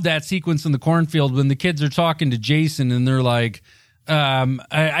love that sequence in the cornfield when the kids are talking to Jason and they're like,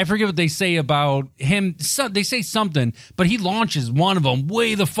 I forget what they say about him. So, they say something, but he launches one of them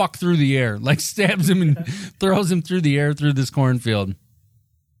way the fuck through the air, like stabs him and throws him through the air through this cornfield.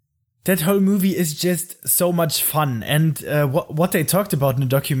 That whole movie is just so much fun. And what they talked about in the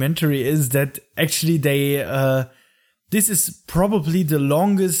documentary is that actually this is probably the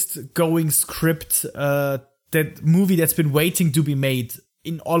longest going script, that movie that's been waiting to be made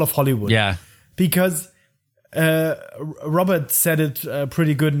in all of Hollywood. Yeah. Because Robert said it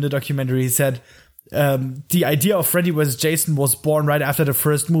pretty good in the documentary. He said the idea of Freddy vs. Jason was born right after the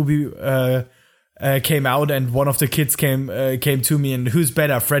first movie came out, and one of the kids came to me and who's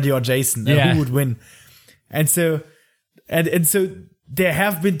better, Freddy or Jason? Who would win? And so there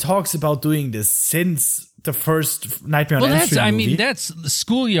have been talks about doing this since the first Nightmare on Elm Street movie. That's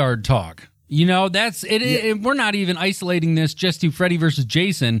schoolyard talk. You know, that's it. We're not even isolating this just to Freddy versus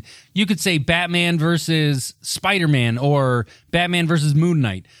Jason. You could say Batman versus Spider-Man or Batman versus Moon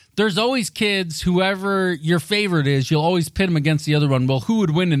Knight. There's always kids, whoever your favorite is, you'll always pit them against the other one. Well, who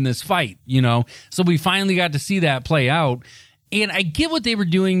would win in this fight? You know, so we finally got to see that play out. And I get what they were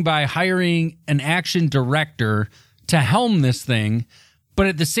doing by hiring an action director to helm this thing. But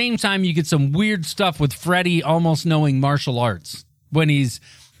at the same time, you get some weird stuff with Freddy almost knowing martial arts when he's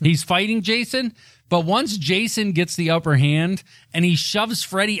fighting Jason, but once Jason gets the upper hand and he shoves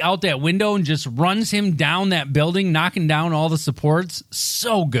Freddy out that window and just runs him down that building, knocking down all the supports,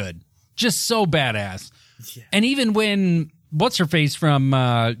 so good. Just so badass. Yeah. And even when, what's-her-face from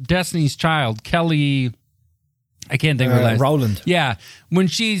Destiny's Child, Kelly, I can't think of her last name. Rowland. Yeah, when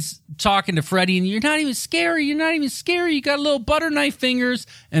she's talking to Freddy and you're not even scary, you got little butter knife fingers,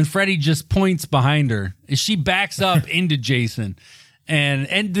 and Freddy just points behind her. She backs up into Jason.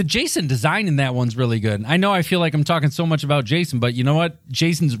 And the Jason design in that one's really good. I know I feel like I'm talking so much about Jason, but you know what?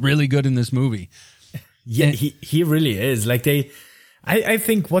 Jason's really good in this movie. Yeah, he really is. Like I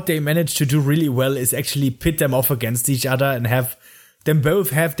think what they managed to do really well is actually pit them off against each other and have them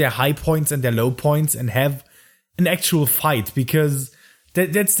both have their high points and their low points and have an actual fight, because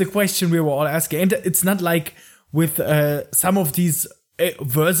that's the question we were all asking. And it's not like with some of these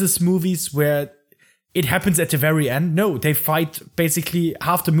versus movies where it happens at the very end. No, they fight basically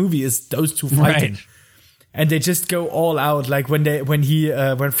half the movie is those two fighting. Right. And they just go all out. Like when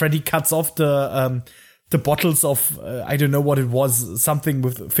Freddy cuts off the bottles of I don't know what it was, something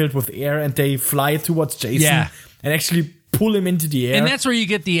filled with air, and they fly towards Jason and actually pull him into the air. And that's where you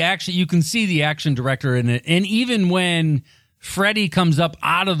get the action. You can see the action director in it. And even when Freddy comes up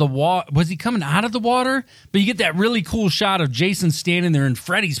out of the water, was he coming out of the water? But you get that really cool shot of Jason standing there and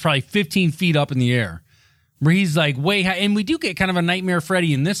Freddy's probably 15 feet up in the air, where he's like way high. And we do get kind of a Nightmare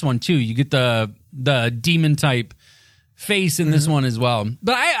Freddy in this one too. You get the demon type face in this one as well.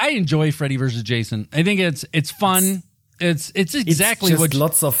 But I enjoy Freddy versus Jason. I think it's fun. It's exactly what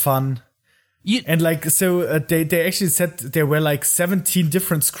lots of fun. And like, so they actually said there were like 17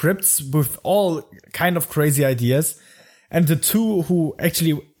 different scripts with all kind of crazy ideas. And the two who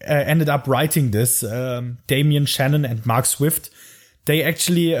actually ended up writing this, Damien Shannon and Mark Swift, they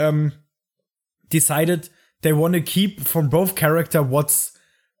actually decided they want to keep from both character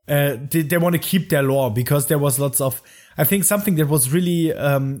they want to keep their lore, because there was lots of, I think something that was really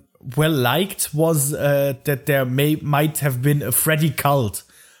well liked was that there might have been a Freddy cult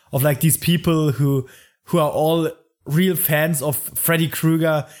of like these people who are all real fans of Freddy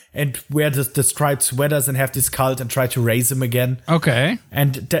Krueger and wear the striped sweaters and have this cult and try to raise him again. Okay.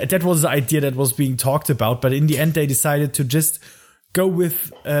 And that was the idea that was being talked about. But in the end, they decided to just go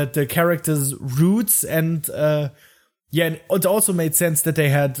with the character's roots. And and it also made sense that they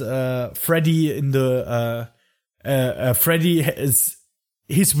had Freddy in the Freddy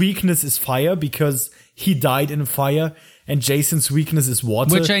his weakness is fire because he died in fire, and Jason's weakness is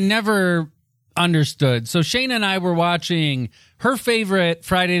water, which I never understood. So Shayna and I were watching, her favorite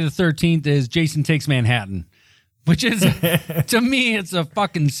Friday the 13th is Jason Takes Manhattan, which is, to me, it's a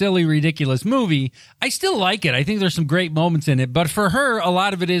fucking silly, ridiculous movie. I still like it. I think there's some great moments in it. But for her, a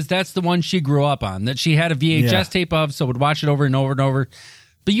lot of it is that's the one she grew up on, that she had a VHS tape of, so would watch it over and over and over.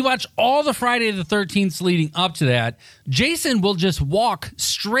 But you watch all the Friday the 13th leading up to that, Jason will just walk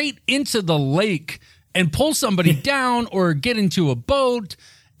straight into the lake and pull somebody down or get into a boat,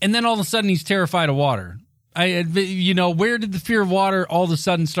 and then all of a sudden he's terrified of water. Where did the fear of water all of a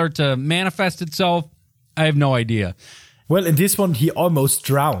sudden start to manifest itself? I have no idea. Well, in this one, he almost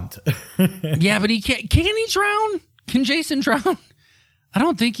drowned. Yeah, but he can't. Can he drown? Can Jason drown? I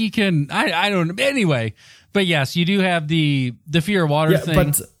don't think he can. I don't know. Anyway, but yes, you do have the fear of water thing.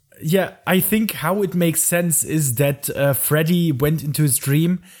 But I think how it makes sense is that Freddy went into his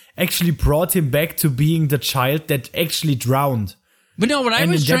dream, actually brought him back to being the child that actually drowned. But no, what I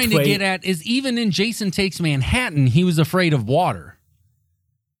was trying to get at is even in Jason Takes Manhattan, he was afraid of water.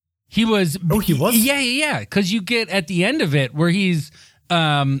 He was. Oh, he was? Yeah. Because you get at the end of it where he's,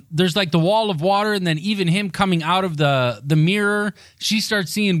 there's like the wall of water, and then even him coming out of the mirror, she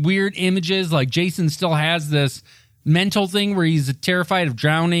starts seeing weird images. Like Jason still has this mental thing where he's terrified of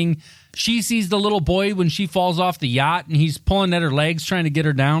drowning. She sees the little boy when she falls off the yacht, and he's pulling at her legs trying to get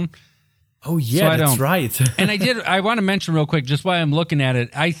her down. Oh, yeah, that's right. And I want to mention real quick, just why I'm looking at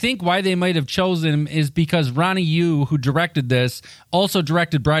it. I think why they might have chosen him is because Ronnie Yu, who directed this, also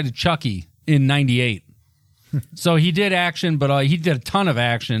directed Bride of Chucky in 98. So he did action, but he did a ton of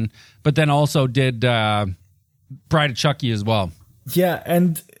action, but then also did Bride of Chucky as well. Yeah,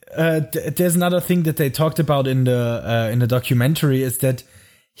 and there's another thing that they talked about in the documentary is that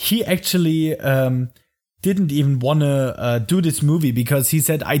he actually didn't even want to do this movie because he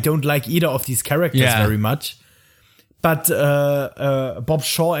said, I don't like either of these characters very much. But Bob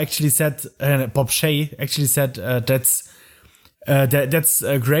Shaw actually said, that's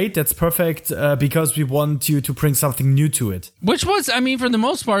great, that's perfect, because we want you to bring something new to it. Which was, I mean, for the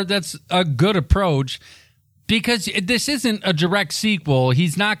most part, that's a good approach. Because this isn't a direct sequel.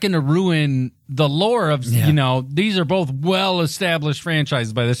 He's not going to ruin the lore of, these are both well-established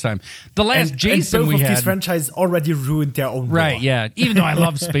franchises by this time. The last Jason both of these franchises already ruined their own lore. Right, yeah. Even though I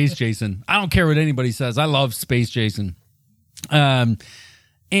love Space Jason. I don't care what anybody says. I love Space Jason. And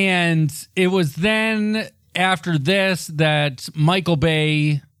it was then after this that Michael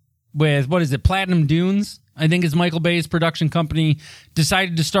Bay with, Platinum Dunes? I think is Michael Bay's production company,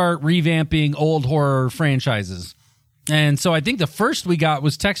 decided to start revamping old horror franchises. And so I think the first we got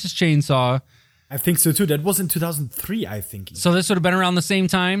was Texas Chainsaw, I think so too. That was in 2003, I think. So this would have been around the same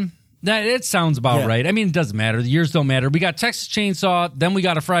time? That it sounds about right. I mean, it doesn't matter. The years don't matter. We got Texas Chainsaw, then we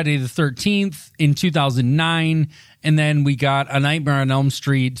got a Friday the 13th in 2009, and then we got A Nightmare on Elm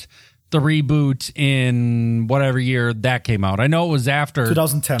Street, the reboot in whatever year that came out. I know it was after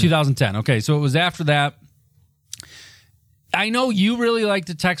 2010. 2010. Okay, so it was after that. I know you really like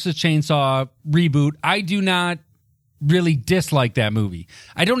the Texas Chainsaw reboot. I do not really dislike that movie.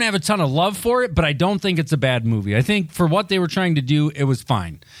 I don't have a ton of love for it, but I don't think it's a bad movie. I think for what they were trying to do, it was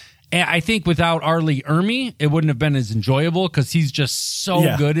fine. And I think without Arlie Ermy, it wouldn't have been as enjoyable because he's just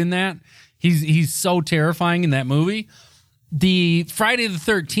so good in that. He's so terrifying in that movie. The Friday the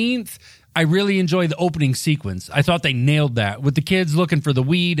 13th, I really enjoy the opening sequence. I thought they nailed that with the kids looking for the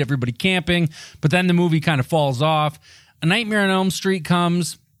weed, everybody camping, but then the movie kind of falls off. A Nightmare on Elm Street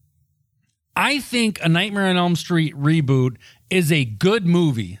comes. I think A Nightmare on Elm Street reboot is a good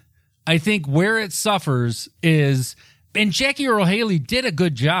movie. I think where it suffers is, and Jackie Earle Haley did a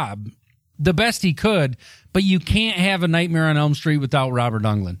good job, the best he could, but you can't have A Nightmare on Elm Street without Robert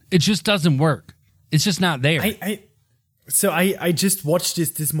Englund. It just doesn't work. It's just not there. So I just watched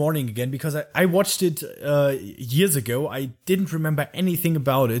this morning again because I watched it years ago. I didn't remember anything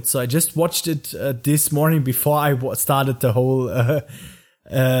about it. So I just watched it this morning before I started the whole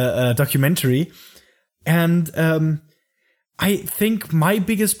documentary. And I think my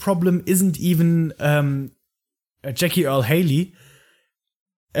biggest problem isn't even Jackie Earle Haley.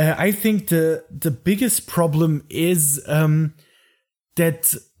 I think the biggest problem is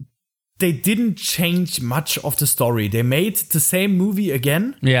that they didn't change much of the story. They made the same movie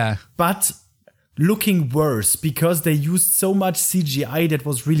again, but looking worse because they used so much CGI that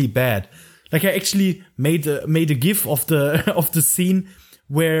was really bad. Like I actually made a GIF of the scene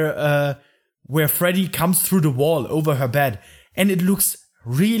where Freddy comes through the wall over her bed, and it looks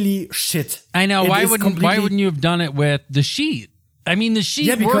really shit. I know. Why wouldn't you have done it with The Sheet? I mean, The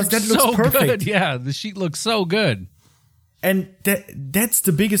Sheet because that looks so perfect. Good. Yeah, The Sheet looks so good. And that's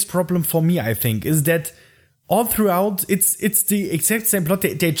the biggest problem for me, I think, is that all throughout it's the exact same plot.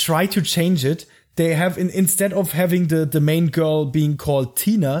 They try to change it. They have instead of having the main girl being called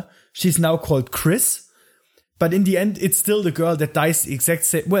Tina, she's now called Chris. But in the end, it's still the girl that dies the exact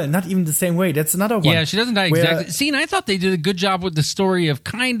same. Well, not even the same way. That's another one. Yeah, she doesn't die exactly. See, and I thought they did a good job with the story of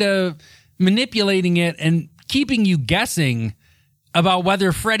kind of manipulating it and keeping you guessing about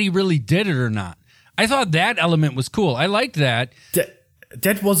whether Freddy really did it or not. I thought that element was cool. I liked that.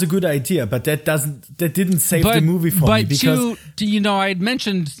 That was a good idea, but that didn't save the movie for me. Because I had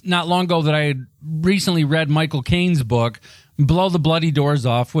mentioned not long ago that I had recently read Michael Caine's book, Blow the Bloody Doors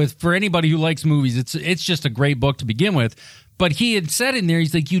Off. For anybody who likes movies, it's just a great book to begin with. But he had said in there,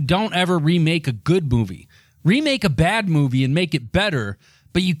 he's like, you don't ever remake a good movie. Remake a bad movie and make it better,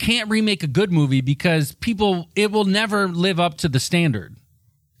 but you can't remake a good movie because it will never live up to the standard.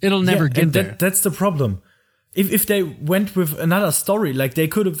 It'll never get there. That's the problem. If they went with another story, like they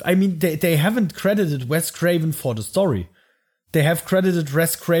could have, I mean, they haven't credited Wes Craven for the story. They have credited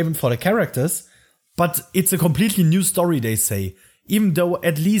Wes Craven for the characters, but it's a completely new story, they say. Even though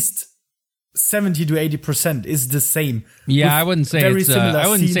at least 70 to 80% is the same. Yeah, I wouldn't say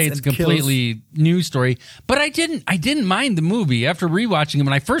it's a completely new story, but I didn't mind the movie. After rewatching it,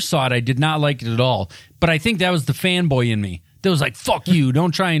 when I first saw it, I did not like it at all. But I think that was the fanboy in me. That was like, fuck you,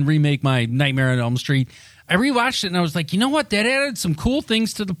 don't try and remake my Nightmare on Elm Street. I rewatched it and I was like, you know what? That added some cool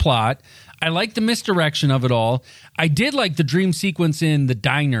things to the plot. I like the misdirection of it all. I did like the dream sequence in the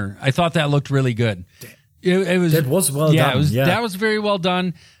diner. I thought that looked really good. That was well done. That was very well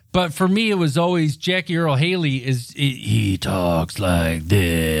done. But for me, it was always Jackie Earle Haley he talks like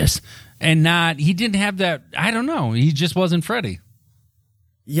this. And he didn't have that, I don't know. He just wasn't Freddy.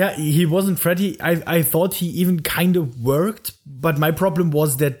 Yeah, he wasn't Freddy. I thought he even kind of worked, but my problem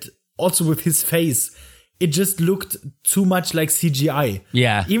was that also with his face, it just looked too much like CGI.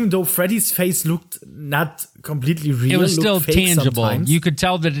 Yeah. Even though Freddy's face looked not completely real. It was still tangible. Sometimes. You could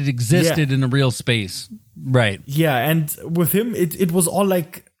tell that it existed in a real space. Right. Yeah, and with him, it was all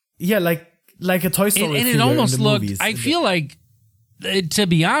like a Toy Story and figure it almost in the looked, movies. I feel like, to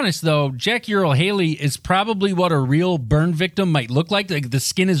be honest, though, Jackie Earle Haley is probably what a real burn victim might look like. Like the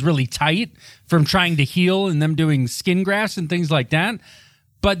skin is really tight from trying to heal and them doing skin grafts and things like that.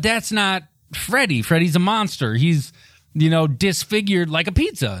 But that's not Freddy. Freddy's a monster. He's, disfigured like a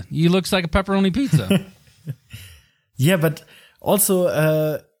pizza. He looks like a pepperoni pizza. Yeah, but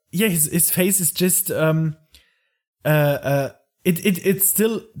also, his face is just, It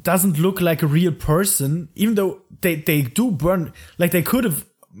still doesn't look like a real person, even though they do burn. Like they could have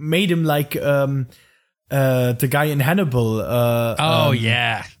made him like the guy in Hannibal.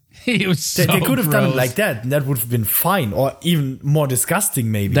 He was so They could have done it gross. like that, and that would have been fine, or even more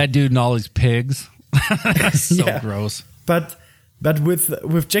disgusting, maybe. That dude and all his pigs. So Yeah. gross. But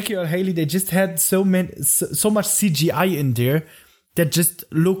with Jackie Earle Haley, they just had so much CGI in there that just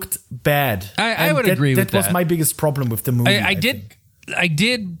looked bad. I And would agree with that. That was my biggest problem with the movie. I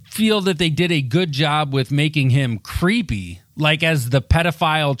did feel that they did a good job with making him creepy, like as the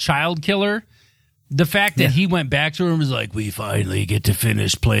pedophile child killer. The fact that he went back to her and was like, "We finally get to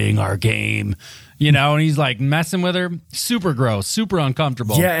finish playing our game," and he's like messing with her. Super gross, super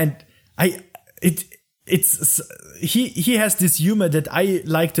uncomfortable. Yeah, and he has this humor that I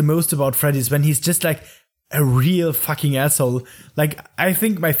like the most about Freddy's, when he's just like a real fucking asshole. Like, I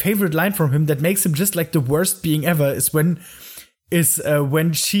think my favorite line from him that makes him just like the worst being ever is when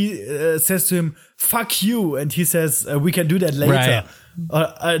she says to him, "Fuck you," and he says, "We can do that later." Right.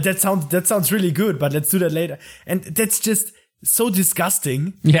 That sounds really good, but let's do that later. And that's just so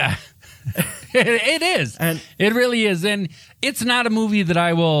disgusting. Yeah. It is. And- it really is. And it's not a movie that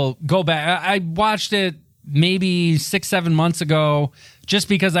I will go back. I watched it maybe 6-7 months ago just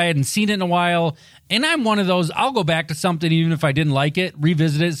because I hadn't seen it in a while. And I'm one of those, I'll go back to something even if I didn't like it,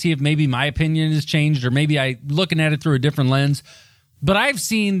 revisit it, see if maybe my opinion has changed or maybe I looking at it through a different lens. But I've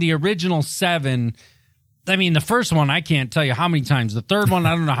seen the original 7. I mean, the first one, I can't tell you how many times. The third one,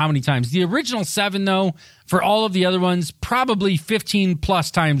 I don't know how many times. The original 7, though, for all of the other ones, probably 15 plus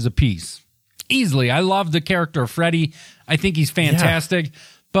times a piece. Easily. I love the character of Freddy. I think he's fantastic. Yeah.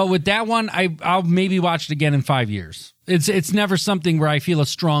 But with that one, I'll maybe watch it again in 5 years. It's never something where I feel a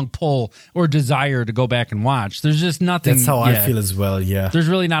strong pull or desire to go back and watch. There's just nothing. That's how I feel as well, yeah. There's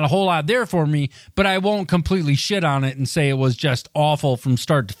really not a whole lot there for me, but I won't completely shit on it and say it was just awful from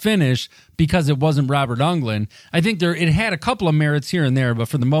start to finish because it wasn't Robert Englund. I think it had a couple of merits here and there, but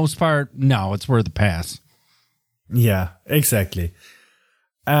for the most part, no, it's worth a pass. Yeah, exactly.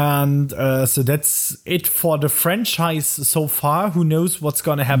 And so that's it for the franchise so far. Who knows what's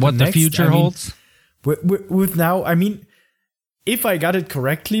going to happen what next? The future holds? With now, I mean, if I got it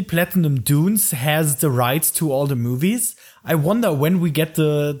correctly, Platinum Dunes has the rights to all the movies. I wonder when we get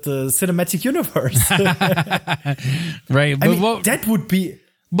the cinematic universe. Right. But I mean, that would be...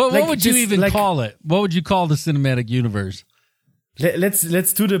 But what would you even call it? What would you call the cinematic universe?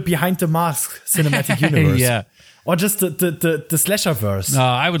 Let's do the Behind the Mask cinematic universe. Yeah. Or just the Slasherverse.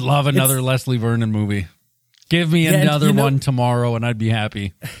 I would love another Leslie Vernon movie. Give me another one tomorrow and I'd be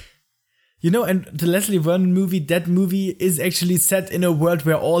happy. And the Leslie Vernon movie, that movie is actually set in a world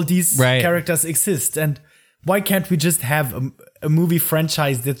where all these characters exist. And why can't we just have a movie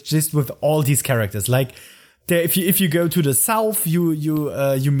franchise that's just with all these characters? Like, if you go to the south, you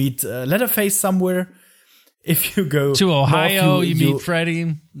meet Leatherface somewhere. If you go to Ohio, north, you meet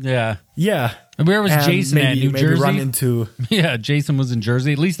Freddy. Yeah. Yeah. And where was Jason at? New Jersey? Run into... Yeah, Jason was in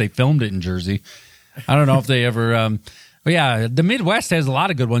Jersey. At least they filmed it in Jersey. I don't know if they ever... But yeah, the Midwest has a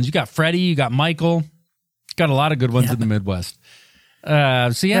lot of good ones. You got Freddy, you got Michael. Got a lot of good ones in the Midwest.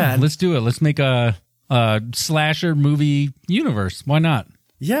 Let's do it. Let's make a slasher movie universe. Why not?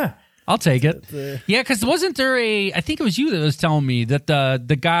 Yeah. I'll take it. Yeah, because wasn't there I think it was you that was telling me that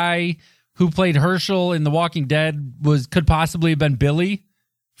the guy who played Herschel in The Walking Dead could possibly have been Billy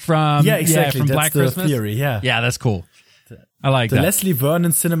from from Black Christmas. Theory, yeah. Yeah, that's cool. I like the that. Leslie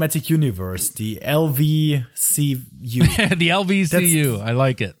Vernon Cinematic Universe, the LVCU. The LVCU. I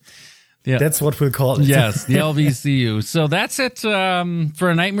like it. Yeah, that's what we'll call it. Yes, the LVCU. So that's it for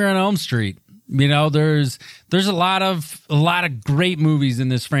A Nightmare on Elm Street. There's a lot of great movies in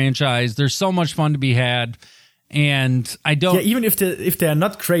this franchise. There's so much fun to be had. And I don't... Yeah, even if they're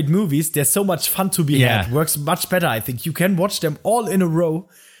not great movies, they're so much fun to be had. Works much better, I think. You can watch them all in a row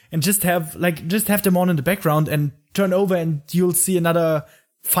and just have them on in the background and turn over and you'll see another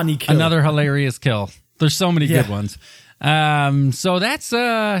funny kill. Another hilarious kill. There's so many good ones. So that's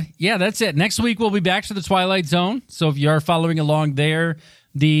it. Next week we'll be back to the Twilight Zone. So if you are following along there,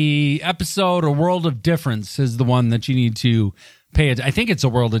 the episode A World of Difference is the one that you need to pay it. I think it's A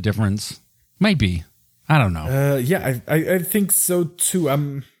World of Difference. Might be. I don't know. I think so too.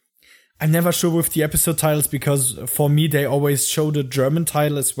 I'm never sure with the episode titles because for me they always show the German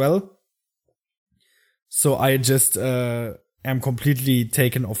title as well. So I just am completely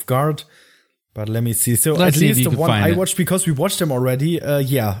taken off guard. But let me see. So Let's at least the one I it. watched because we watched them already.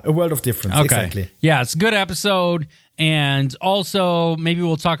 A World of Difference. Okay. Exactly. Yeah, it's a good episode. And also, maybe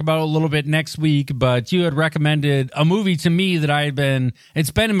we'll talk about it a little bit next week, but you had recommended a movie to me that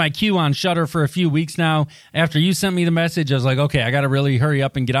it's been in my queue on Shudder for a few weeks now. After you sent me the message, I was like, okay, I got to really hurry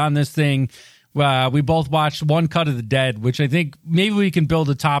up and get on this thing. We both watched One Cut of the Dead, which I think maybe we can build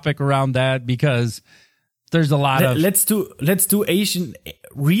a topic around that because there's a lot of... Let's do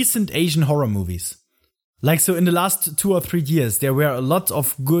recent Asian horror movies. Like, so in the last 2 or 3 years, there were a lot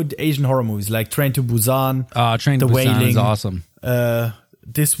of good Asian horror movies, like Train to Busan. Train to The Busan Wailing, is awesome.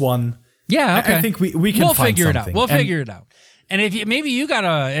 This one. Yeah, okay. I think we can We'll find figure it out. something. We'll And- figure it out. And if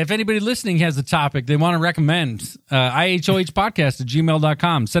if anybody listening has a topic they want to recommend,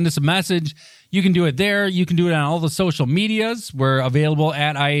 ihohpodcast@gmail.com. Send us a message. You can do it there. You can do it on all the social medias. We're available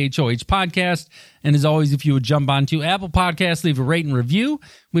at IHOH Podcast. And as always, if you would jump onto Apple Podcasts, leave a rate and review,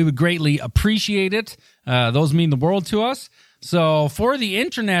 we would greatly appreciate it. Those mean the world to us. So for the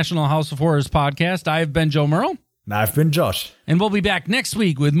International House of Horrors podcast, I've been Joe Merle. I've been Josh. And we'll be back next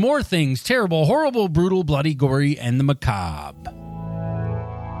week with more things terrible, horrible, brutal, bloody, gory, and the macabre.